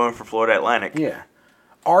don't see him going for Florida Atlantic. Yeah.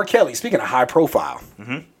 R. Kelly, speaking of high profile,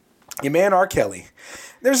 your man R. Kelly.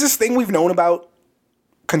 There's this thing we've known about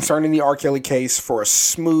concerning the R. Kelly case for a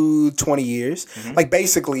smooth 20 years. Mm-hmm. Like,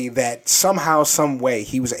 basically, that somehow, some way,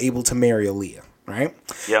 he was able to marry Aaliyah, right?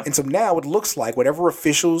 Yeah. And so now it looks like whatever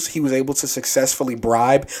officials he was able to successfully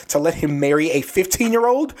bribe to let him marry a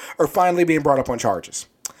 15-year-old are finally being brought up on charges.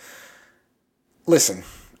 Listen,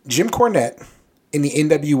 Jim Cornette and the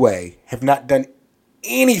NWA have not done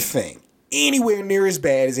anything anywhere near as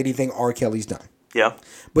bad as anything R. Kelly's done. Yeah.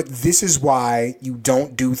 But this is why you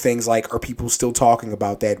don't do things like, are people still talking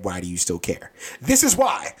about that? Why do you still care? This is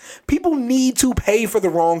why. People need to pay for the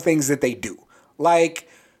wrong things that they do. Like,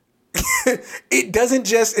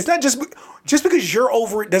 it's not just because you're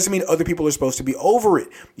over it doesn't mean other people are supposed to be over it.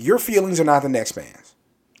 Your feelings are not the next man's.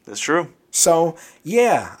 That's true. So,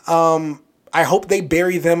 yeah. I hope they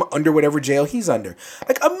bury them under whatever jail he's under.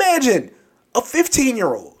 Like, imagine a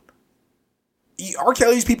 15-year-old. R.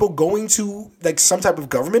 Kelly's people going to like some type of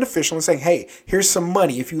government official and saying, hey, here's some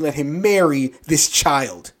money if you let him marry this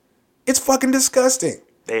child. It's fucking disgusting.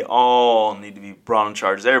 They all need to be brought on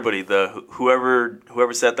charges. Everybody, whoever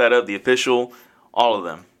set that up, the official, all of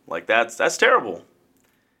them. Like, that's terrible.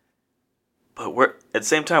 But at the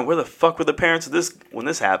same time, where the fuck were the parents of this when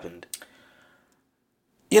this happened?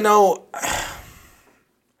 You know,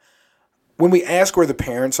 when we ask where the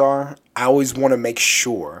parents are, I always want to make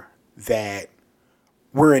sure that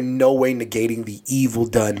we're in no way negating the evil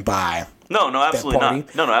done by No, absolutely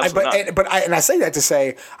not. No, absolutely not. But I say that to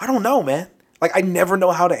say, I don't know, man. Like, I never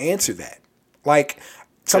know how to answer that. Like,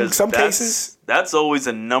 some cases... That's always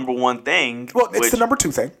a number one thing. Well, it's the number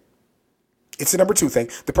two thing. It's the number two thing.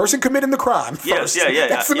 The person committing the crime first. Yeah.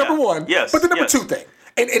 That's the number one. Yes. But the number two thing.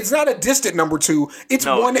 And it's not a distant number two. It's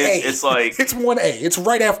 1A. It's like... It's 1A. It's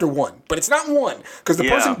right after 1. But it's not 1. Because the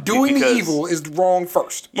person doing the evil is wrong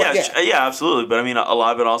first. Yeah, absolutely. But I mean, a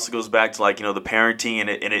lot of it also goes back to, like, you know, the parenting and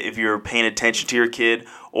if you're paying attention to your kid,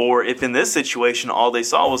 or if in this situation all they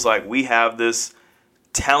saw was like, we have this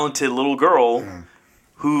talented little girl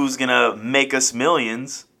who's going to make us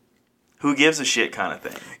millions. Who gives a shit kind of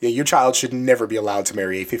thing. Yeah, your child should never be allowed to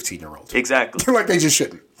marry a 15-year-old. Exactly. Like, they just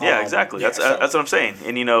shouldn't. Yeah, exactly. That's what I'm saying.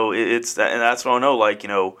 And, you know, it's that, and that's what I know, like, you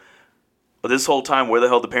know, this whole time, where the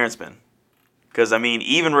hell the parents been? Because, I mean,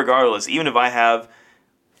 even regardless, even if I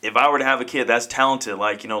were to have a kid that's talented,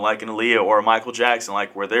 like, you know, like an Aaliyah or a Michael Jackson,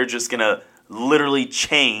 like, where they're just going to literally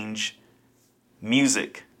change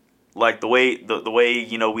music, like the way,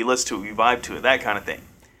 you know, we listen to it, we vibe to it, that kind of thing.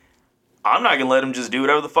 I'm not going to let them just do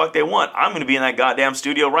whatever the fuck they want. I'm going to be in that goddamn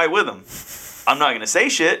studio right with them. I'm not going to say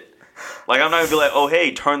shit. Like, I'm not going to be like, oh,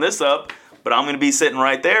 hey, turn this up. But I'm going to be sitting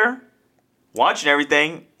right there, watching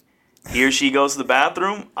everything. He or she goes to the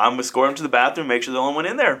bathroom. I'm going to escort them to the bathroom, make sure the only one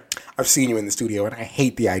in there. I've seen you in the studio, and I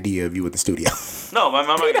hate the idea of you in the studio. No, I'm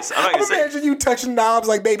not going to say. Imagine you touching knobs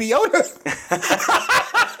like Baby Yoda.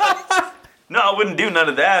 No, I wouldn't do none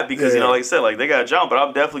of that because, you know, like I said, like, they got a job. But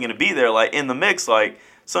I'm definitely going to be there, like, in the mix, like,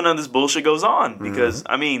 so none of this bullshit goes on. Because,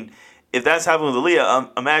 I mean, if that's happened with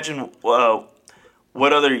Aaliyah, imagine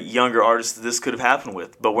what other younger artists this could have happened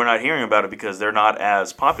with. But we're not hearing about it because they're not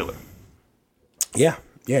as popular. Yeah,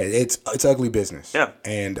 it's ugly business. Yeah.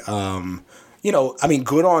 And, you know, I mean,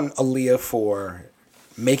 good on Aaliyah for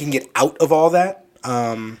making it out of all that.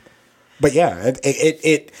 But, yeah,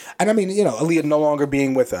 and I mean, you know, Aaliyah no longer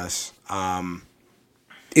being with us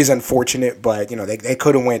is unfortunate. But, you know, they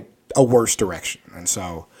could have went a worse direction. And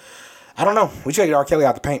so, I don't know. We should get R. Kelly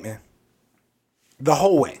out the paint, man. The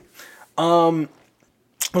whole way. Well,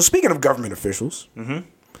 speaking of government officials, you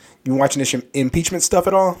watching this impeachment stuff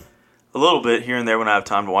at all? A little bit here and there when I have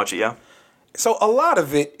time to watch it, yeah. So a lot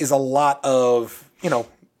of it is a lot of, you know,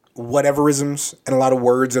 whateverisms and a lot of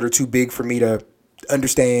words that are too big for me to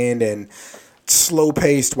understand and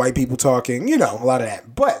slow-paced white people talking, you know, a lot of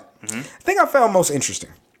that. But the thing I found most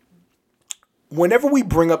interesting, whenever we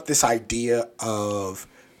bring up this idea of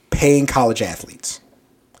paying college athletes,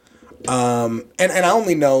 and I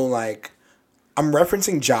only know, like, I'm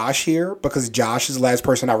referencing Josh here because Josh is the last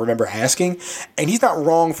person I remember asking, and he's not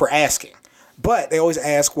wrong for asking. But they always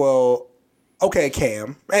ask, well, okay,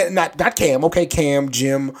 Cam, not Cam, okay, Cam,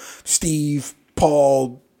 Jim, Steve,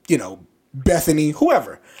 Paul, you know, Bethany,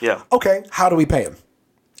 whoever. Yeah. Okay, how do we pay him?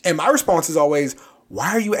 And my response is always,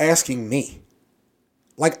 why are you asking me?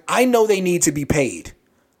 Like, I know they need to be paid.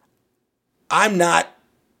 I'm not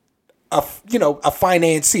a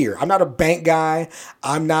financier. I'm not a bank guy.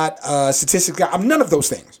 I'm not a statistics guy. I'm none of those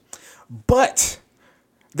things. But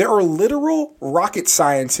there are literal rocket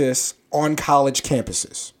scientists on college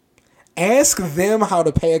campuses. Ask them how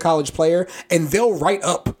to pay a college player, and they'll write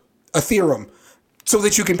up a theorem so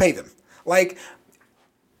that you can pay them. Like,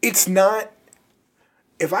 it's not...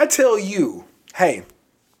 If I tell you, hey,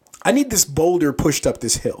 I need this boulder pushed up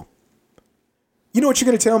this hill, you know what you're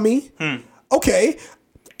going to tell me? Okay,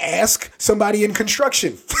 ask somebody in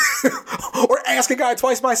construction or ask a guy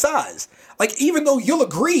twice my size. Like, even though you'll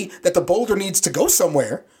agree that the boulder needs to go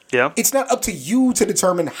somewhere, it's not up to you to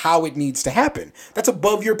determine how it needs to happen. That's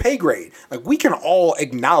above your pay grade. Like, we can all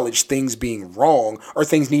acknowledge things being wrong or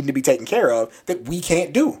things needing to be taken care of that we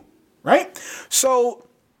can't do, right? So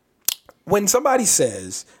when somebody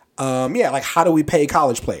says, like, how do we pay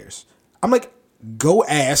college players? I'm like, go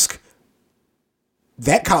ask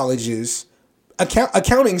that college's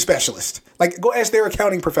accounting specialist. Like, go ask their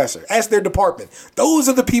accounting professor. Ask their department. Those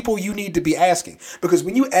are the people you need to be asking. Because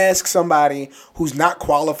when you ask somebody who's not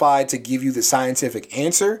qualified to give you the scientific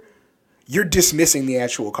answer, you're dismissing the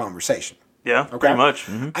actual conversation. Yeah, okay? Pretty much.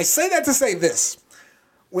 I say that to say this.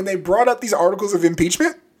 When they brought up these articles of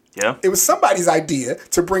impeachment, it was somebody's idea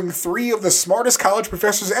to bring 3 of the smartest college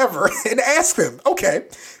professors ever and ask them, okay,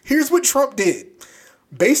 here's what Trump did.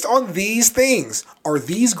 Based on these things, are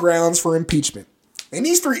these grounds for impeachment? And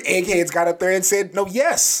these 3 eggheads got up there and said, no,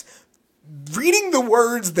 yes. Reading the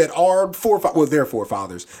words that our their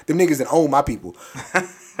forefathers, them niggas that own my people,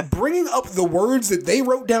 bringing up the words that they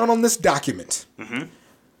wrote down on this document,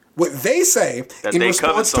 What they say That in they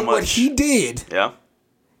covet response so to what much. he did Yeah.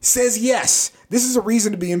 says yes, this is a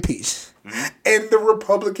reason to be impeached. And the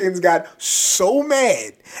Republicans got so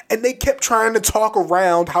mad and they kept trying to talk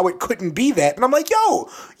around how it couldn't be that. And I'm like, yo,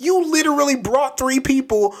 you literally brought 3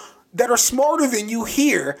 people that are smarter than you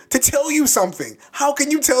here to tell you something. How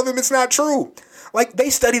can you tell them it's not true? Like, they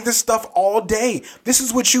study this stuff all day. This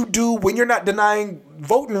is what you do when you're not denying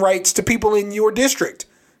voting rights to people in your district.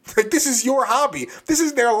 Like, this is your hobby. This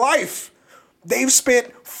is their life. They've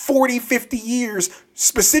spent 40, 50 years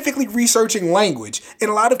specifically researching language, in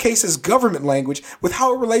a lot of cases government language, with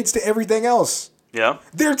how it relates to everything else. Yeah.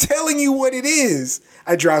 They're telling you what it is.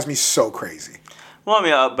 It drives me so crazy. Well,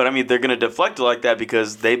 I mean, they're going to deflect it like that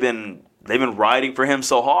because they've been riding for him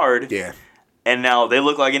so hard. Yeah. And now they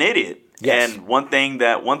look like an idiot. Yes. And one thing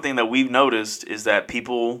that we've noticed is that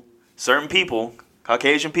certain people,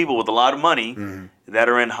 Caucasian people with a lot of money that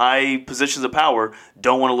are in high positions of power,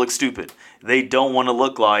 don't want to look stupid. They don't want to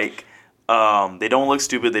look like they don't look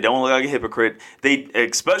stupid. They don't look like a hypocrite. They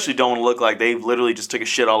especially don't want to look like they've literally just took a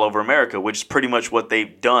shit all over America, which is pretty much what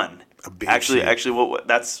they've done. A big Actually, shit.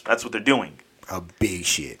 that's what they're doing. A big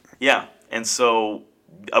shit. Yeah, and so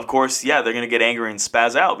of course, yeah, they're gonna get angry and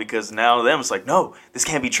spaz out because now to them it's like, no, this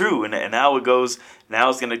can't be true, and now it goes. Now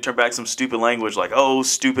it's gonna turn back some stupid language like, oh,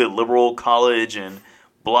 stupid liberal college and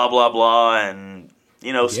blah blah blah, and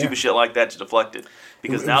stupid shit like that to deflect it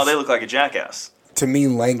because now they look like a jackass. To me,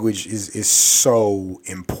 language is so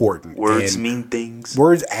important. Words mean things.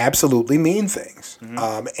 Words absolutely mean things.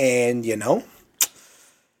 Mm-hmm. And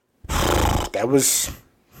that was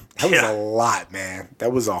a lot, man.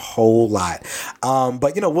 That was a whole lot.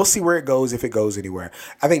 But we'll see where it goes, if it goes anywhere.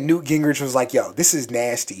 I think Newt Gingrich was like, yo, this is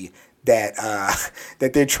nasty that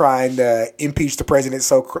that they're trying to impeach the president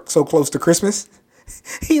so close to Christmas.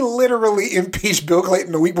 He literally impeached Bill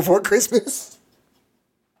Clinton a week before Christmas.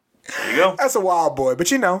 There you go. That's a wild boy. But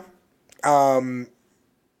want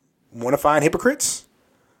to find hypocrites?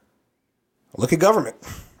 Look at government.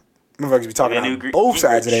 Motherfuckers be talking out both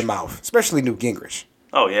sides of their mouth, especially Newt Gingrich.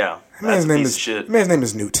 Oh yeah, that's a piece of shit. Man's name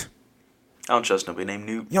is Newt. I don't trust nobody named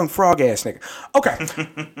Newt. Young frog ass nigga.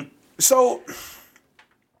 Okay, so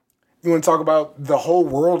you want to talk about the whole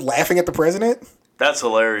world laughing at the president? That's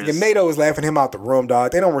hilarious. And NATO is laughing him out the room,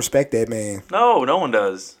 dog. They don't respect that man. No one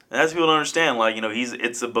does. And that's people don't understand. Like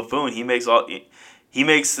it's a buffoon. He makes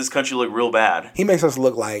this country look real bad. He makes us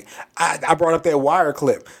look like I brought up that wire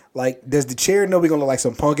clip. Like, does the chair know we're gonna look like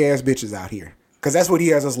some punk ass bitches out here? Because that's what he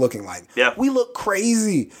has us looking like. Yeah. We look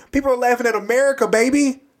crazy. People are laughing at America,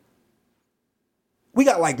 baby. We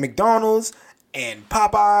got like McDonald's and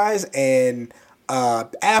Popeyes and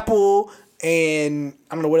Apple and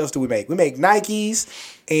I don't know, what else do we make? We make Nikes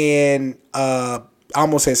and I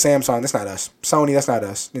almost said Samsung. That's not us. Sony, that's not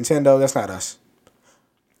us. Nintendo, that's not us.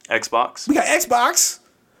 Xbox. We got Xbox.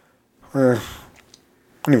 I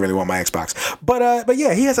didn't really want my Xbox. But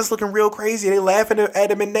yeah, he has us looking real crazy. They laughing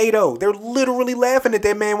at him in NATO. They're literally laughing at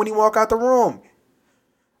that man when he walk out the room.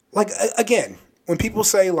 Like, again, when people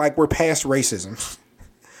say, like, we're past racism,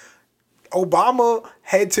 Obama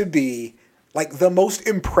had to be, like, the most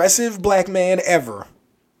impressive black man ever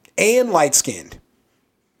and light-skinned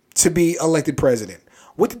to be elected president.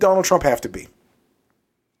 What did Donald Trump have to be?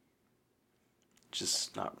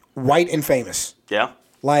 Just not white and famous. Yeah.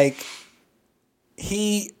 Like,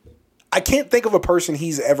 I can't think of a person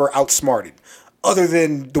he's ever outsmarted other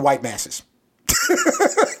than the white masses.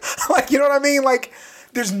 Like, you know what I mean? Like,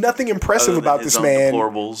 there's nothing impressive about this man.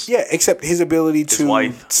 Deplorables. Yeah, except his ability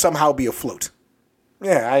to somehow be afloat.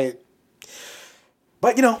 Yeah,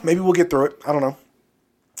 but maybe we'll get through it. I don't know.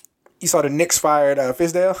 You saw the Knicks fired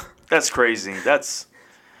Fizdale? That's crazy.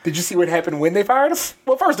 Did you see what happened when they fired him?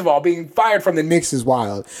 Well, first of all, being fired from the Knicks is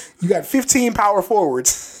wild. You got 15 power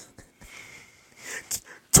forwards,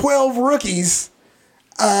 12 rookies,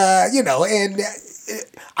 and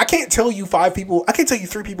I can't tell you 5 people. I can't tell you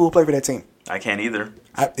 3 people who play for that team. I can't either.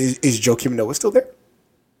 Is Joakim Noah still there?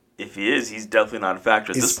 If he is, he's definitely not a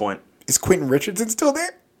factor at this point. Is Quentin Richardson still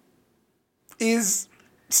there? Is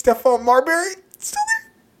Stephon Marbury still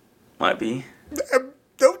there? Might be.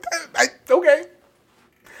 Okay.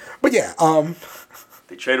 But yeah,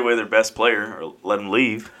 they trade away their best player or let him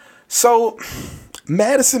leave. So,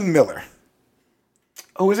 Madison Miller,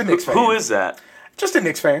 who is a Knicks fan. Who is that? Just a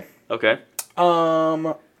Knicks fan. Okay.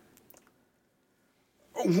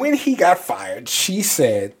 When he got fired, she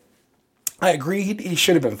said, I agree he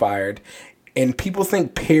should have been fired, and people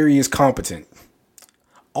think Perry is competent.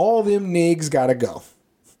 All them niggas gotta go.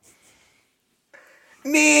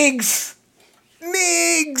 Niggas!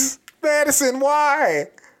 Madison, why?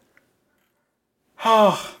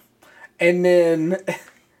 And then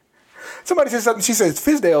Somebody said something. She says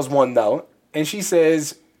Fizdale's one though, and she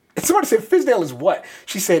says somebody said Fizdale is what?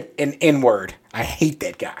 She said an N-word. I hate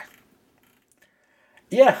that guy.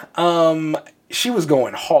 Yeah, she was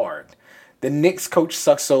going hard. The Knicks coach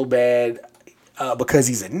sucks so bad because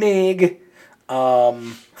he's a nig.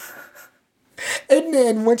 And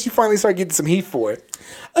then once you finally start getting some heat for it,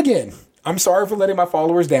 again, I'm sorry for letting my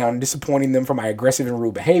followers down and disappointing them for my aggressive and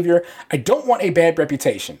rude behavior. I don't want a bad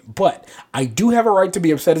reputation, but I do have a right to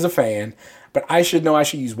be upset as a fan, but I should know I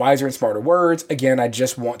should use wiser and smarter words. Again, I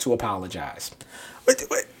just want to apologize.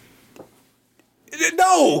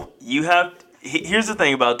 No! Here's the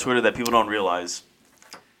thing about Twitter that people don't realize.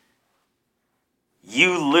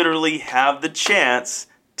 You literally have the chance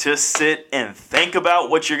to sit and think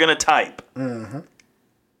about what you're going to type. Mm-hmm.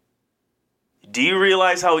 Do you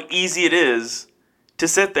realize how easy it is to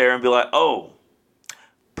sit there and be like, oh,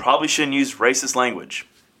 probably shouldn't use racist language?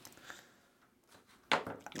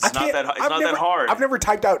 It's not that hard. I've never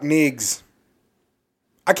typed out nigs.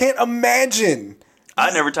 I can't imagine.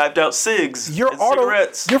 I never typed out cigs and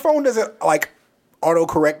cigarettes. Your phone doesn't like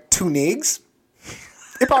autocorrect to nigs.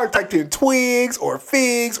 It probably typed in twigs or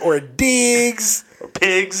figs or digs. Or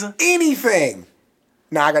pigs. Anything.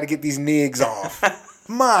 Now I got to get these nigs off.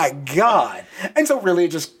 My God. And so really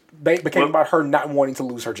it just became about her not wanting to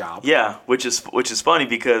lose her job. Yeah, which is funny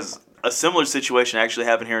because a similar situation actually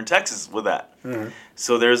happened here in Texas with that. Mm-hmm.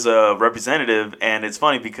 So there's a representative, and it's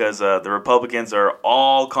funny because the Republicans are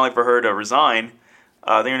all calling for her to resign.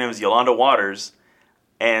 I think her name is Yolanda Waters.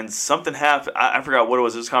 And something happened. I forgot what it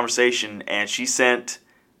was. It was a conversation, and she's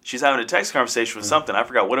having a text conversation with something. I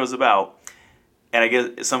forgot what it was about. And I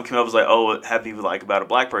guess something came up was like, oh, happy like about a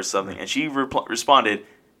black person or something. And she responded,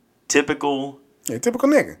 typical. Yeah, typical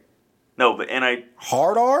nigga. No, but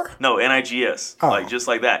Hard R? No, NIGS. Oh. Like, just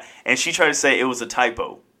like that. And she tried to say it was a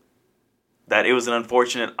typo. That it was an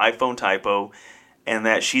unfortunate iPhone typo. And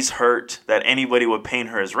that she's hurt that anybody would paint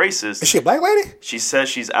her as racist. Is she a black lady? She says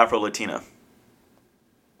she's Afro-Latina.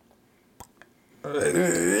 Good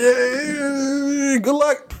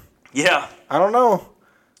luck. Yeah. I don't know.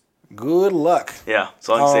 Good luck. Yeah, that's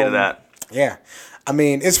all I can say to that. Yeah. I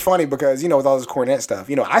mean, it's funny because, with all this Cornette stuff,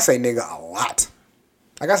 I say nigga a lot.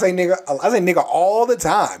 Like, I say nigga all the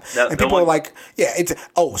time. And people are like, yeah,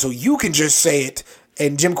 so you can just say it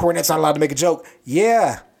and Jim Cornette's not allowed to make a joke.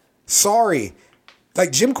 Yeah. Sorry.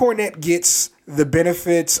 Like, Jim Cornette gets the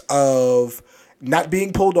benefits of not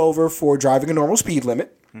being pulled over for driving a normal speed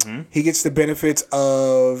limit. Mm-hmm. He gets the benefits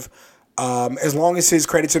of, as long as his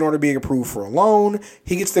credit's in order, being approved for a loan.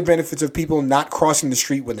 He gets the benefits of people not crossing the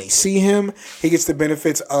street when they see him. He gets the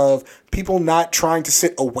benefits of people not trying to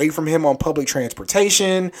sit away from him on public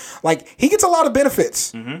transportation. Like, he gets a lot of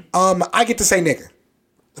benefits. Mm-hmm. I get to say nigga.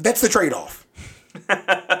 That's the trade-off.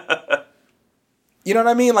 You know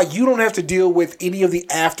what I mean? Like, you don't have to deal with any of the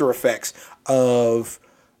after effects of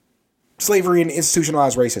slavery and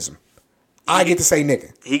institutionalized racism. I get to say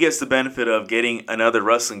nigga. He gets the benefit of getting another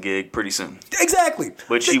wrestling gig pretty soon. Exactly.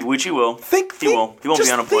 Which he will. He won't be unemployed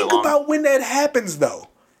long. Think about when that happens, though.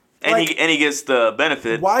 And he gets the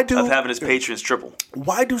benefit of having his patrons triple.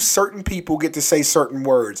 Why do certain people get to say certain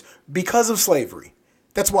words? Because of slavery.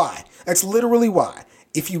 That's why. That's literally why.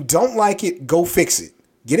 If you don't like it, go fix it.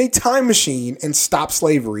 Get a time machine and stop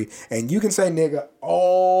slavery, and you can say nigga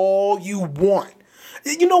all you want.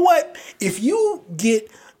 You know what? If you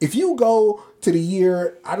go to the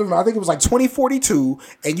year, I don't know, I think it was like 2042,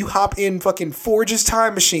 and you hop in fucking Forge's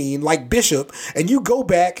time machine like Bishop, and you go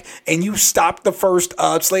back and you stop the first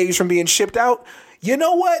slaves from being shipped out, you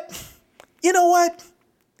know what?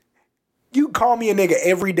 You call me a nigga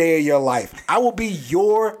every day of your life. I will be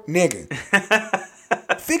your nigga.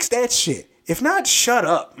 Fix that shit. If not, shut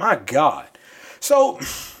up. My God. So,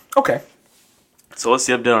 okay. So what's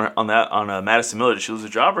the update on that, on Madison Miller? Did she lose her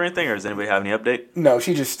job or anything, or does anybody have any update? No,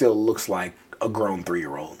 she just still looks like a grown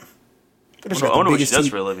 3-year-old. I wonder what she does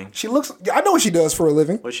for a living. I know what she does for a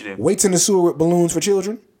living. What's she do? Waits in the sewer with balloons for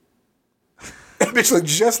children. That bitch look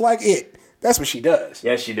just like it. That's what she does.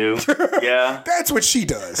 Yes, she do. Yeah. That's what she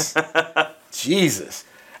does. Jesus.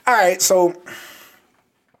 All right, so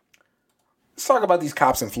let's talk about these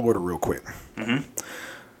cops in Florida real quick. Mm-hmm.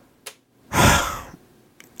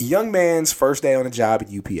 Young man's first day on the job at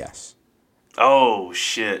UPS. Oh,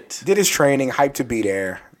 shit. Did his training, hyped to be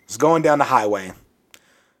there. Was going down the highway.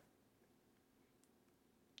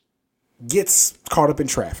 Gets caught up in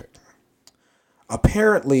traffic.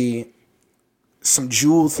 Apparently, some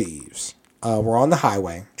jewel thieves were on the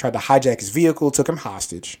highway, tried to hijack his vehicle, took him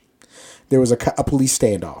hostage. There was a police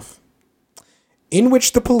standoff, in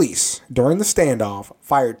which the police, during the standoff,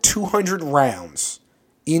 fired 200 rounds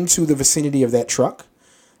into the vicinity of that truck,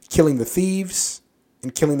 killing the thieves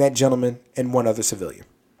and killing that gentleman and one other civilian.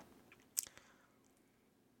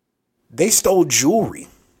 They stole jewelry.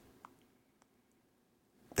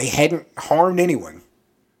 They hadn't harmed anyone.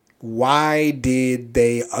 Why did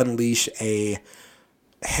they unleash a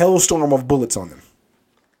hellstorm of bullets on them?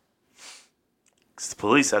 It's the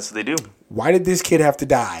police. That's what they do. Why did this kid have to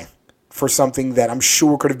die for something that I'm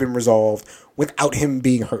sure could have been resolved without him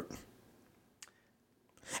being hurt?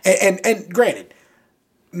 And granted,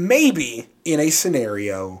 maybe in a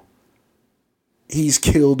scenario, he's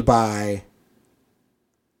killed by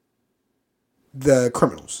the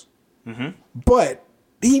criminals. Mm-hmm. But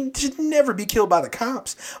he should never be killed by the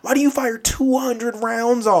cops. Why do you fire 200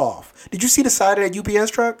 rounds off? Did you see the side of that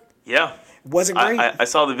UPS truck? Yeah. Wasn't great. I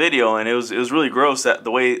saw the video, and it was really gross that the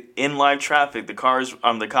way in live traffic the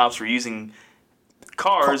cops were using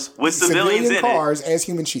cars with civilians in cars it as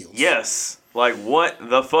human shields. Yes, like what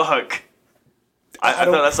the fuck? I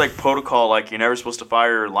thought that's like protocol. Like you're never supposed to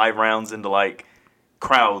fire live rounds into like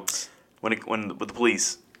crowds when with the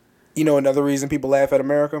police. You know another reason people laugh at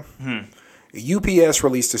America? UPS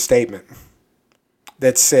released a statement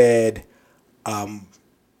that said,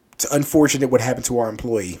 it's unfortunate what happened to our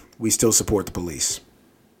employee. We still support the police.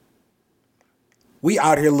 We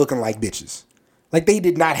out here looking like bitches. Like they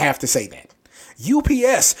did not have to say that.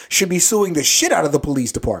 UPS should be suing the shit out of the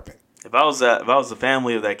police department. If I was the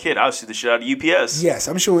family of that kid, I would sue the shit out of UPS. Yes,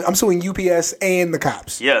 I'm suing UPS and the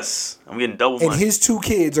cops. Yes, I'm getting double money. And his 2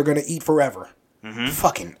 kids are gonna eat forever. Mm-hmm.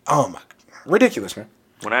 Fucking ridiculous, man.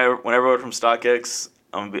 When I order from StockX,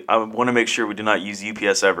 I want to make sure we do not use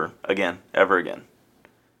UPS ever again.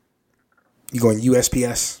 You going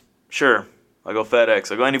USPS? Sure, I go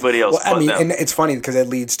FedEx. I go anybody else. Well, I mean, and it's funny because that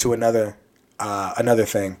leads to another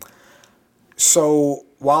thing. So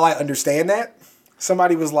while I understand that,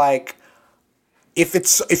 somebody was like,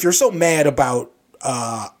 if you're so mad about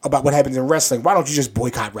what happens in wrestling, why don't you just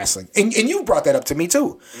boycott wrestling? And you brought that up to me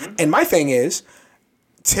too. Mm-hmm. And my thing is,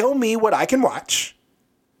 tell me what I can watch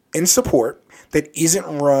and support that isn't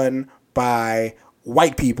run by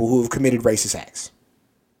white people who have committed racist acts.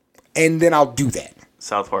 And then I'll do that.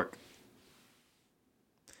 South Park.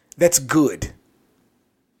 That's good.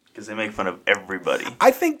 Because they make fun of everybody.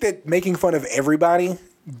 I think that making fun of everybody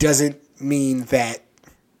doesn't mean that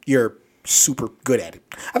you're super good at it.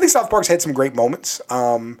 I think South Park's had some great moments.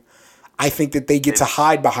 I think that they get to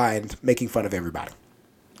hide behind making fun of everybody.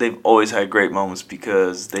 They've always had great moments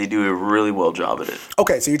because they do a really well job at it.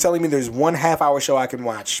 Okay, so you're telling me there's 1 half-hour show I can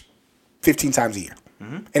watch 15 times a year.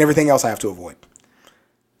 Mm-hmm. And everything else I have to avoid.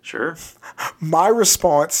 Sure. My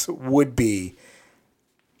response would be,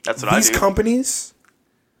 that's what I do. These companies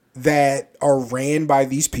that are ran by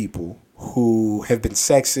these people who have been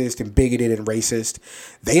sexist and bigoted and racist,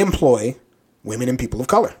 they employ women and people of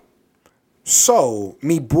color. So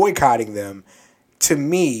me boycotting them, to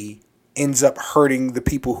me, ends up hurting the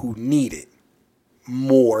people who need it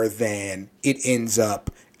more than it ends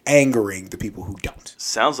up angering the people who don't.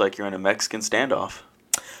 Sounds like you're in a Mexican standoff.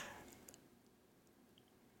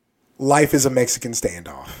 Life is a Mexican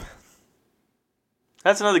standoff.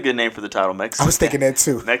 That's another good name for the title, Mexican. I was thinking that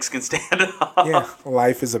too. Mexican standoff. Yeah,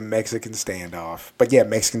 life is a Mexican standoff. But yeah,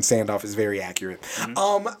 Mexican standoff is very accurate.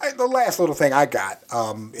 Mm-hmm. The last little thing I got,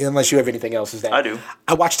 unless you have anything else, is that I do.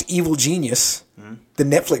 I watched Evil Genius, the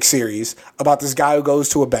Netflix series about this guy who goes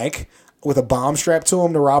to a bank with a bomb strapped to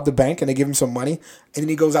him to rob the bank, and they give him some money, and then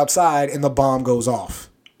he goes outside and the bomb goes off.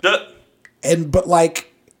 But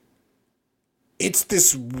it's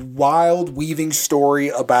this wild weaving story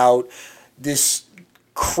about this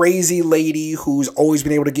crazy lady who's always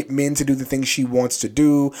been able to get men to do the things she wants to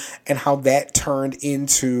do, and how that turned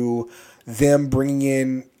into them bringing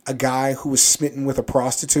in a guy who was smitten with a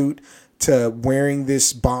prostitute to wearing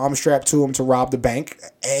this bomb strapped to him to rob the bank.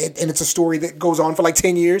 And it's a story that goes on for like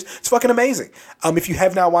 10 years. It's fucking amazing. If you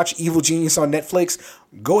have not watched Evil Genius on Netflix,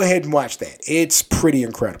 go ahead and watch that. It's pretty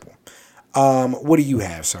incredible. What do you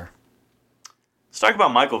have, sir? Let's talk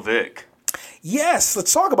about Michael Vick. Yes,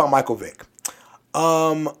 let's talk about Michael Vick.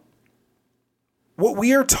 What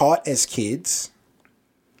we are taught as kids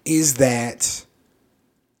is that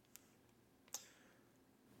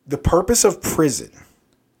the purpose of prison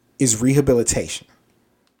is rehabilitation.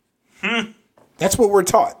 That's what we're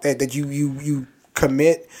taught. That you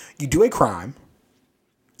commit, you do a crime.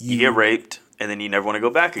 You get raped, and then you never want to go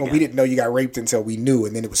back again. Well, we didn't know you got raped until we knew,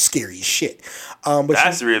 and then it was scary as shit. But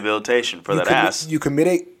that's the rehabilitation for that ass. You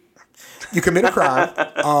commit a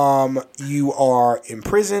crime. You are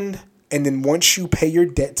imprisoned, and then once you pay your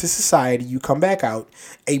debt to society, you come back out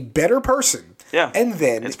a better person. Yeah, and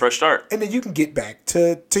then it's a fresh start. And then you can get back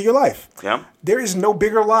to your life. Yeah, there is no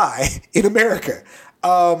bigger lie in America.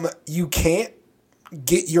 You can't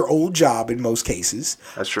get your old job in most cases.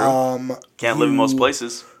 That's true. Can't live in most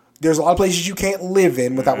places. There's a lot of places you can't live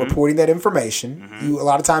in without reporting that information. You a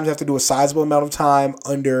lot of times have to do a sizable amount of time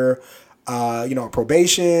under,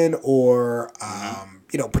 probation or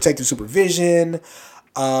protective supervision.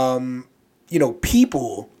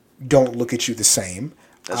 People don't look at you the same.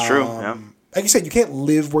 That's true. Yeah. Like you said, you can't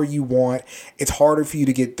live where you want. It's harder for you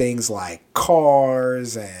to get things like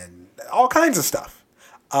cars and all kinds of stuff.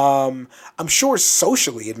 I'm sure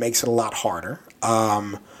socially it makes it a lot harder.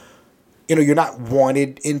 You're not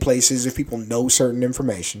wanted in places if people know certain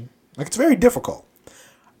information. Like, it's very difficult.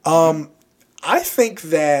 I think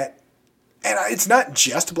that, and it's not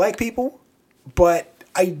just black people, but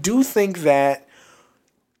I do think that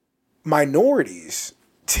minorities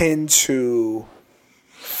tend to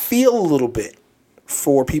feel a little bit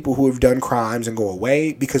for people who have done crimes and go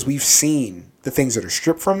away because we've seen the things that are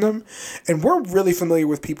stripped from them. And we're really familiar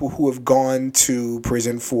with people who have gone to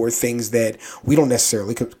prison for things that we don't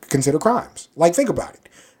necessarily consider crimes. Like, think about it.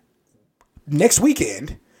 Next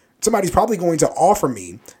weekend, somebody's probably going to offer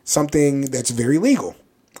me something that's very legal.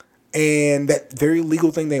 And that very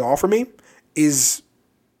legal thing they offer me is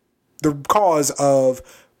the cause of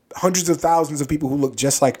hundreds of thousands of people who look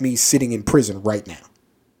just like me sitting in prison right now.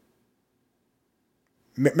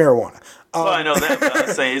 Marijuana. Well, I know that. But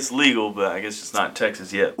I'm saying it's legal, but I guess it's not in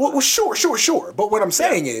Texas yet. Well, sure. But what I'm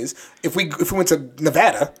saying is, if we went to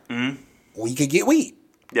Nevada, we could get weed.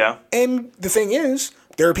 Yeah. And the thing is,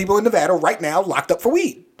 there are people in Nevada right now locked up for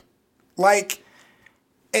weed. Like,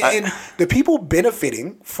 and the people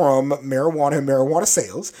benefiting from marijuana and marijuana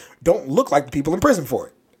sales don't look like the people in prison for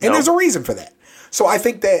it. And there's a reason for that. So I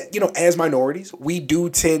think that, as minorities, we do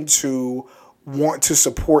tend to want to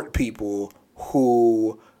support people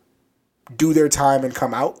who do their time and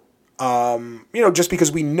come out, just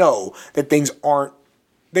because we know that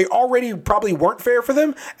they already probably weren't fair for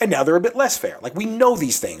them, and now they're a bit less fair. Like, we know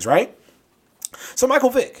these things, right? So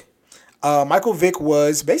Michael Vick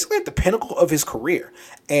was basically at the pinnacle of his career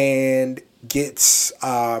and gets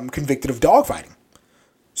convicted of dogfighting.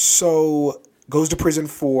 So goes to prison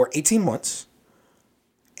for 18 months.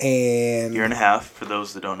 And year and a half, for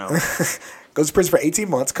those that don't know. Goes to prison for 18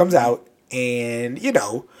 months, comes out, and,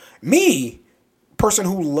 me, person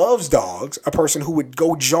who loves dogs, a person who would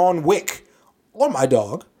go John Wick on my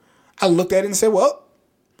dog, I looked at it and said, well,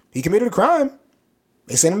 he committed a crime.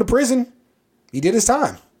 They sent him to prison. He did his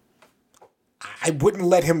time. I wouldn't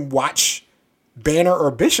let him watch Banner or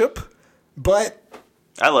Bishop, but...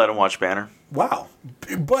 I let him watch Banner. Wow.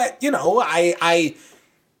 But,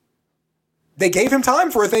 they gave him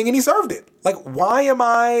time for a thing and he served it. Like, why am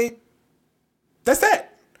I... That's that.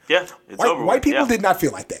 Yeah, it's over. White people did not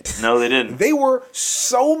feel like that. No, they didn't. They were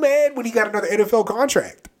so mad when he got another NFL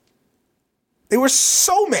contract. They were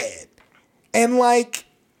so mad. And, I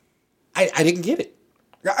didn't get it.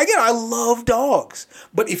 Again, I love dogs.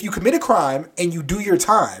 But if you commit a crime and you do your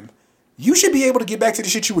time, you should be able to get back to the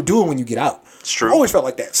shit you were doing when you get out. It's true. I always felt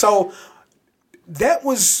like that. So, that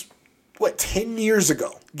was... 10 years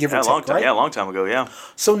ago, give or take, right? Yeah, a long time ago, yeah.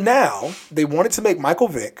 So now they wanted to make Michael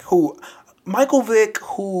Vick, who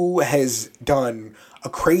has done a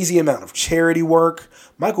crazy amount of charity work.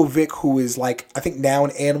 Michael Vick, who is I think now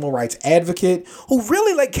an animal rights advocate, who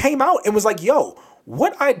really came out and was like, yo,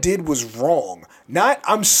 what I did was wrong. Not,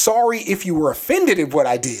 I'm sorry if you were offended at what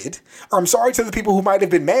I did, or I'm sorry to the people who might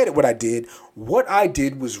have been mad at what I did. What I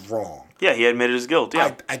did was wrong. Yeah, he admitted his guilt,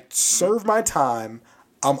 yeah. I served my time.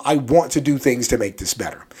 I want to do things to make this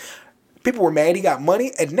better. People were mad he got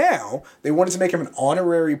money, and now they wanted to make him an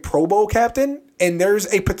honorary Pro Bowl captain, and there's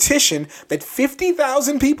a petition that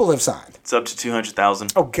 50,000 people have signed. It's up to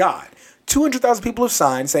 200,000. Oh, God. 200,000 people have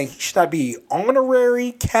signed saying he should not be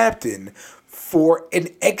honorary captain for an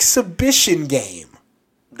exhibition game.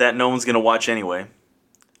 That no one's going to watch anyway.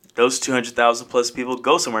 Those 200,000 plus people,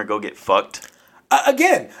 go somewhere and go get fucked.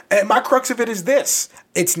 Again, and my crux of it is this.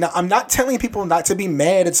 I'm not telling people not to be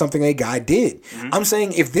mad at something a guy did. I'm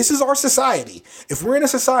saying if this is our society, if we're in a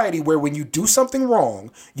society where when you do something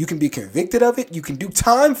wrong, you can be convicted of it, you can do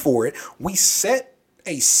time for it, we set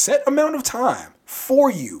a set amount of time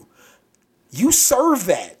for you. You serve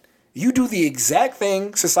that. You do the exact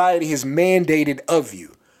thing society has mandated of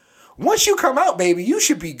you. Once you come out, baby, you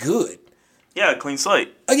should be good. Yeah, clean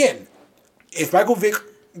slate. Again, if Michael Vick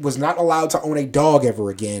was not allowed to own a dog ever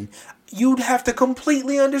again, you'd have to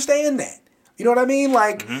completely understand that. You know what I mean?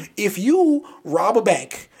 If you rob a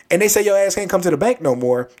bank and they say your ass can't come to the bank no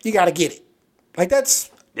more, you got to get it. That's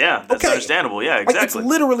okay. Understandable. Yeah, exactly. It's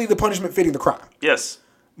literally the punishment fitting the crime. Yes.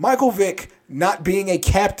 Michael Vick not being a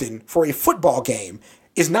captain for a football game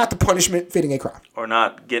is not the punishment fitting a crime. Or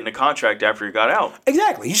not getting a contract after you got out.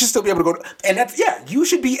 Exactly. You should still be able to go and that's, you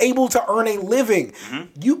should be able to earn a living.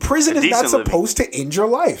 Prison is not supposed to end your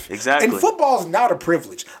life. Exactly. And football is not a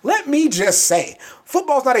privilege. Let me just say,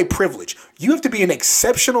 football is not a privilege. You have to be an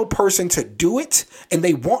exceptional person to do it, and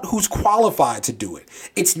they want who's qualified to do it.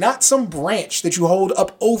 It's not some branch that you hold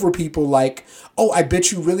up over people like, oh, I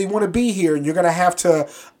bet you really want to be here, and you're going to have to,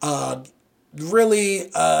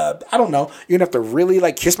 really, I don't know, you're gonna have to really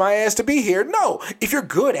like kiss my ass to be here. No, if you're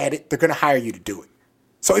good at it, they're gonna hire you to do it.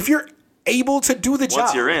 So if you're able to do the job,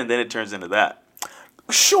 once you're in, then it turns into that.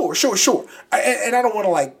 Sure. And I don't want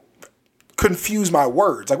to like confuse my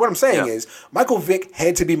words. Like what I'm saying is Michael Vick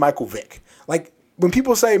had to be Michael Vick. Like when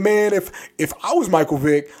people say, man, if I was Michael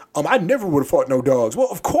Vick, I never would have fought no dogs. Well,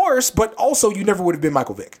 of course, but also you never would have been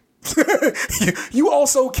Michael Vick. You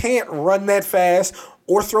also can't run that fast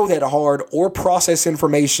or throw that hard or process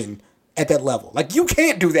information at that level. Like, you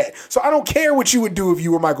can't do that. So I don't care what you would do if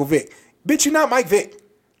you were Michael Vick. Bitch, you're not Mike Vick.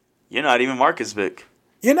 You're not even Marcus Vick.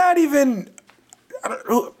 You're not even... I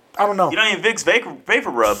don't know. You're not even Vick's Vapor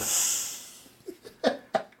Rub.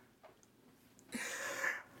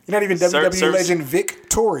 You're not even WWE legend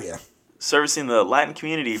Victoria. Servicing the Latin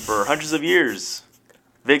community for hundreds of years.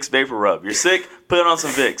 Vicks Vapor Rub. You're sick? Put on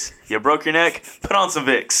some Vicks. You broke your neck? Put on some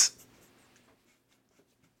Vicks.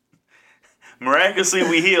 Miraculously,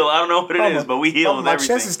 we heal. I don't know what it is, but we heal with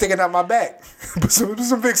everything. My chest is sticking out my back. Put some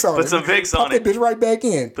Vicks on it. Put some Vicks on Pop it. that bitch right back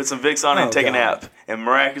in. Put some Vicks on it and take a nap. And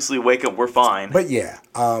miraculously wake up, we're fine. But yeah,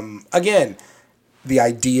 again, the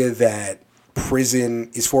idea that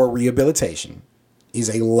prison is for rehabilitation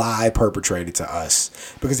is a lie perpetrated to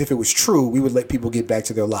us. Because if it was true, we would let people get back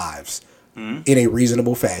to their lives in a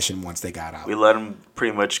reasonable fashion once they got out. We let them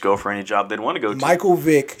pretty much go for any job they'd want to go to. Michael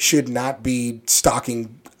Vick should not be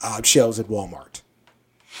stocking shelves at Walmart.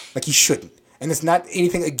 Like, he shouldn't. And it's not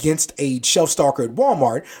anything against a shelf stalker at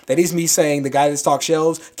Walmart. That is me saying the guy that stocks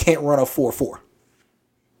shelves can't run a 4.4.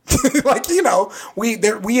 Like, you know,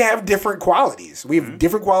 we have different qualities. We have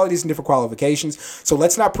different qualities and different qualifications. So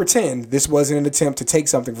let's not pretend this wasn't an attempt to take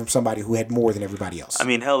something from somebody who had more than everybody else. I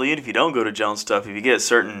mean, hell, even if you don't go to jail and stuff, if you get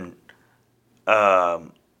certain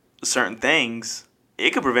things,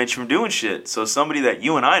 it could prevent you from doing shit. So somebody that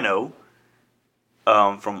you and I know,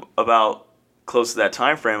 from about close to that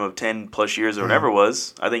time frame of 10 plus years or whatever it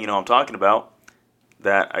was, I think you know what I'm talking about,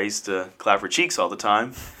 that I used to clap her cheeks all the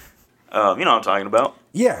time. You know what I'm talking about?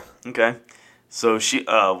 Yeah. Okay. So she,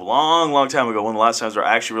 long time ago, one of the last times where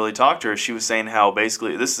I actually really talked to her, she was saying how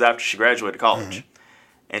basically, this is after she graduated college,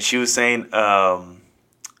 and she was saying how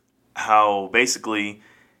basically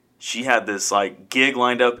she had this like gig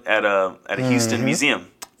lined up at a Houston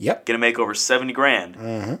museum. Yep. Gonna make over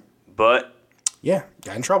 $70,000. But yeah,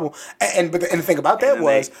 got in trouble. And the thing about that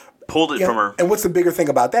was pulled it from her. And what's the bigger thing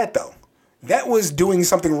about that though? That was doing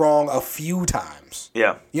something wrong a few times.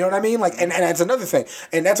 Yeah. You know what I mean? Like, and that's another thing.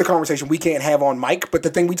 And that's a conversation we can't have on mic, but the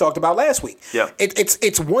thing we talked about last week. Yeah.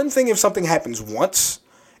 It's one thing if something happens once.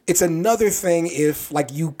 It's another thing if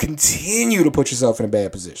like you continue to put yourself in a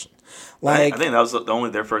bad position. Like, I think that was only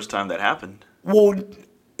their first time that happened. Well,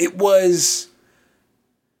 it wasn't.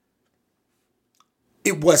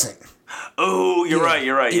 Oh, you're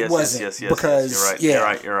right. It wasn't, Yes. because, You're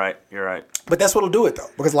right. But that's what'll do it though,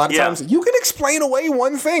 because a lot of times you can explain away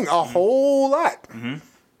one thing a whole lot. And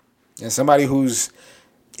somebody who's,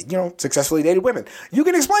 successfully dated women, you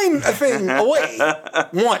can explain a thing away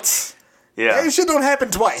once. Yeah, that shit don't happen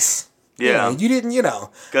twice. Yeah, you didn't,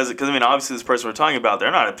 Because I mean, obviously, this person we're talking about,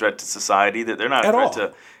 they're not a threat to society. That they're not a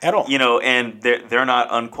threat at all. And they're not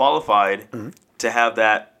unqualified to have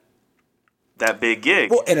that big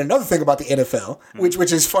gig. Well, and another thing about the NFL,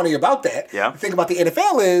 which is funny about that, the thing about the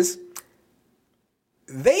NFL is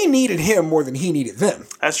they needed him more than he needed them.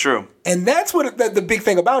 That's true. And that's what the big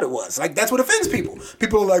thing about it was. Like, that's what offends people.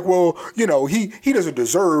 People are like, well, he doesn't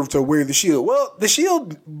deserve to wear the shield. Well, the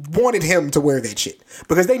shield wanted him to wear that shit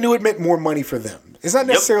because they knew it meant more money for them. It's not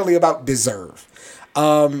necessarily about deserve.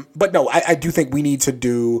 But no, I do think we need to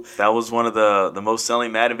do... That was one of the most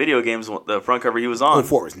selling Madden video games, the front cover he was on.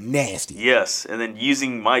 04 was nasty. Yes, and then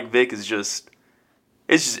using Mike Vick is just...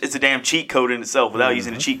 It's a damn cheat code in itself without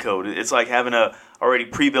using a cheat code. It's like having a already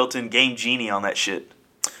pre-built-in game genie on that shit.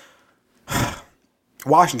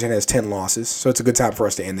 Washington has 10 losses, so it's a good time for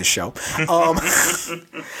us to end this show.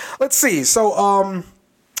 Let's see. So,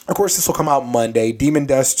 of course, this will come out Monday. Demon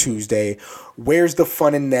Dust Tuesday. Where's the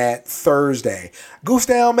fun in that Thursday? Goose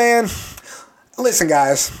down, man. Listen,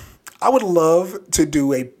 guys. I would love to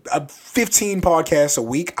do a 15 podcasts a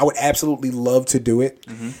week. I would absolutely love to do it.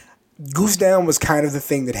 Goose Down was kind of the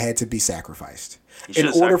thing that had to be sacrificed. You should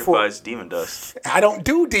have sacrificed Demon Dust. I don't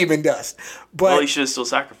do Demon Dust. But well, you should have still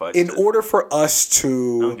sacrificed in it. order for us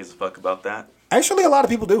to... No one gives a fuck about that. Actually, a lot of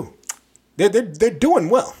people do. They're doing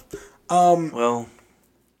well. Well...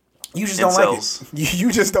 You just don't like it.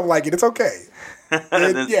 You just don't like it. It's okay.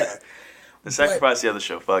 Yeah. Sacrifice the other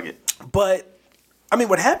show. Fuck it. But, I mean,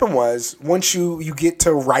 what happened was, once you get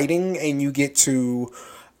to writing and you get to,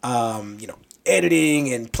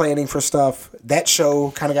 editing and planning for stuff, that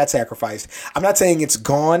show kind of got sacrificed. I'm not saying it's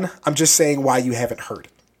gone. I'm just saying why you haven't heard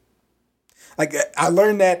it. Like, I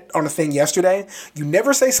learned that on a thing yesterday. You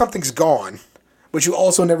never say something's gone, but you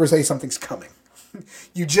also never say something's coming.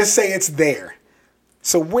 You just say it's there.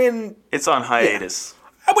 So when... It's on hiatus. Yeah,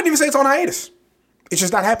 I wouldn't even say it's on hiatus. It's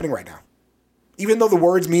just not happening right now. Even though the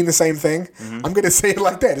words mean the same thing, I'm going to say it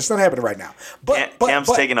like that. It's not happening right now. But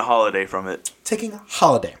Cam's taking a holiday from it. Taking a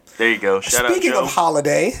holiday. There you go. Shout out, Joe. Speaking of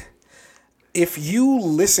holiday, if you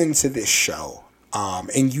listen to this show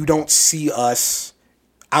and you don't see us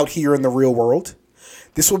out here in the real world,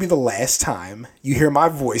 this will be the last time you hear my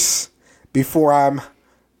voice before I'm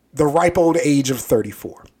the ripe old age of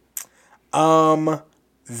 34.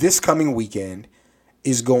 This coming weekend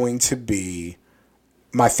is going to be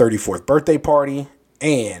my 34th birthday party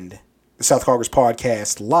and the South Congress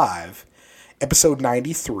Podcast Live, episode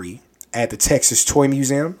 93 at the Texas Toy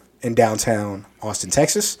Museum in downtown Austin,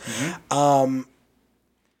 Texas. More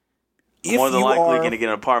than likely going to get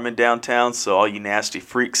an apartment downtown, so all you nasty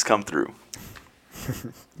freaks come through.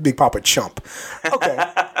 Big Papa Chump. Okay.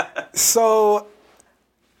 So...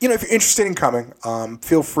 if you're interested in coming,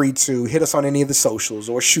 feel free to hit us on any of the socials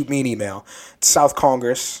or shoot me an email.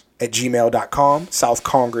 southcongress@gmail.com.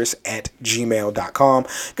 southcongress@gmail.com.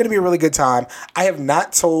 Going to be a really good time. I have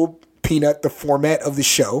not told Peanut the format of the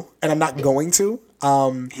show, and I'm not going to.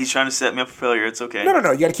 He's trying to set me up for failure. It's okay.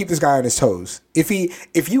 No. You got to keep this guy on his toes. If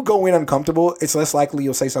you go in uncomfortable, it's less likely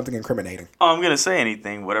you'll say something incriminating. Oh, I'm going to say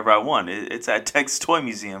anything, whatever I want. It's at Texas Toy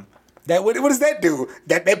Museum. What does that do?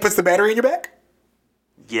 That puts the battery in your back?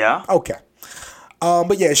 Yeah. Okay.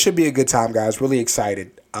 But yeah, it should be a good time, guys. Really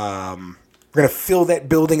excited. We're going to fill that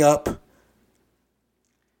building up.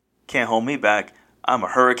 Can't hold me back. I'm a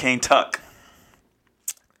Hurricane Tuck.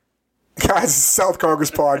 Guys, South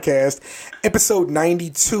Congress Podcast, episode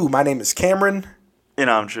 92. My name is Cameron. And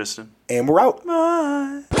I'm Tristan. And we're out.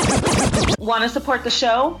 Bye. Want to support the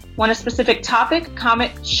show? Want a specific topic,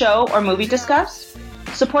 comic, show, or movie discussed?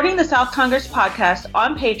 Supporting the South Congress Podcast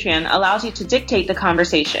on Patreon allows you to dictate the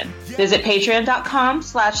conversation. Visit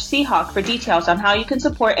patreon.com/Seahawk for details on how you can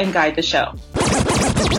support and guide the show.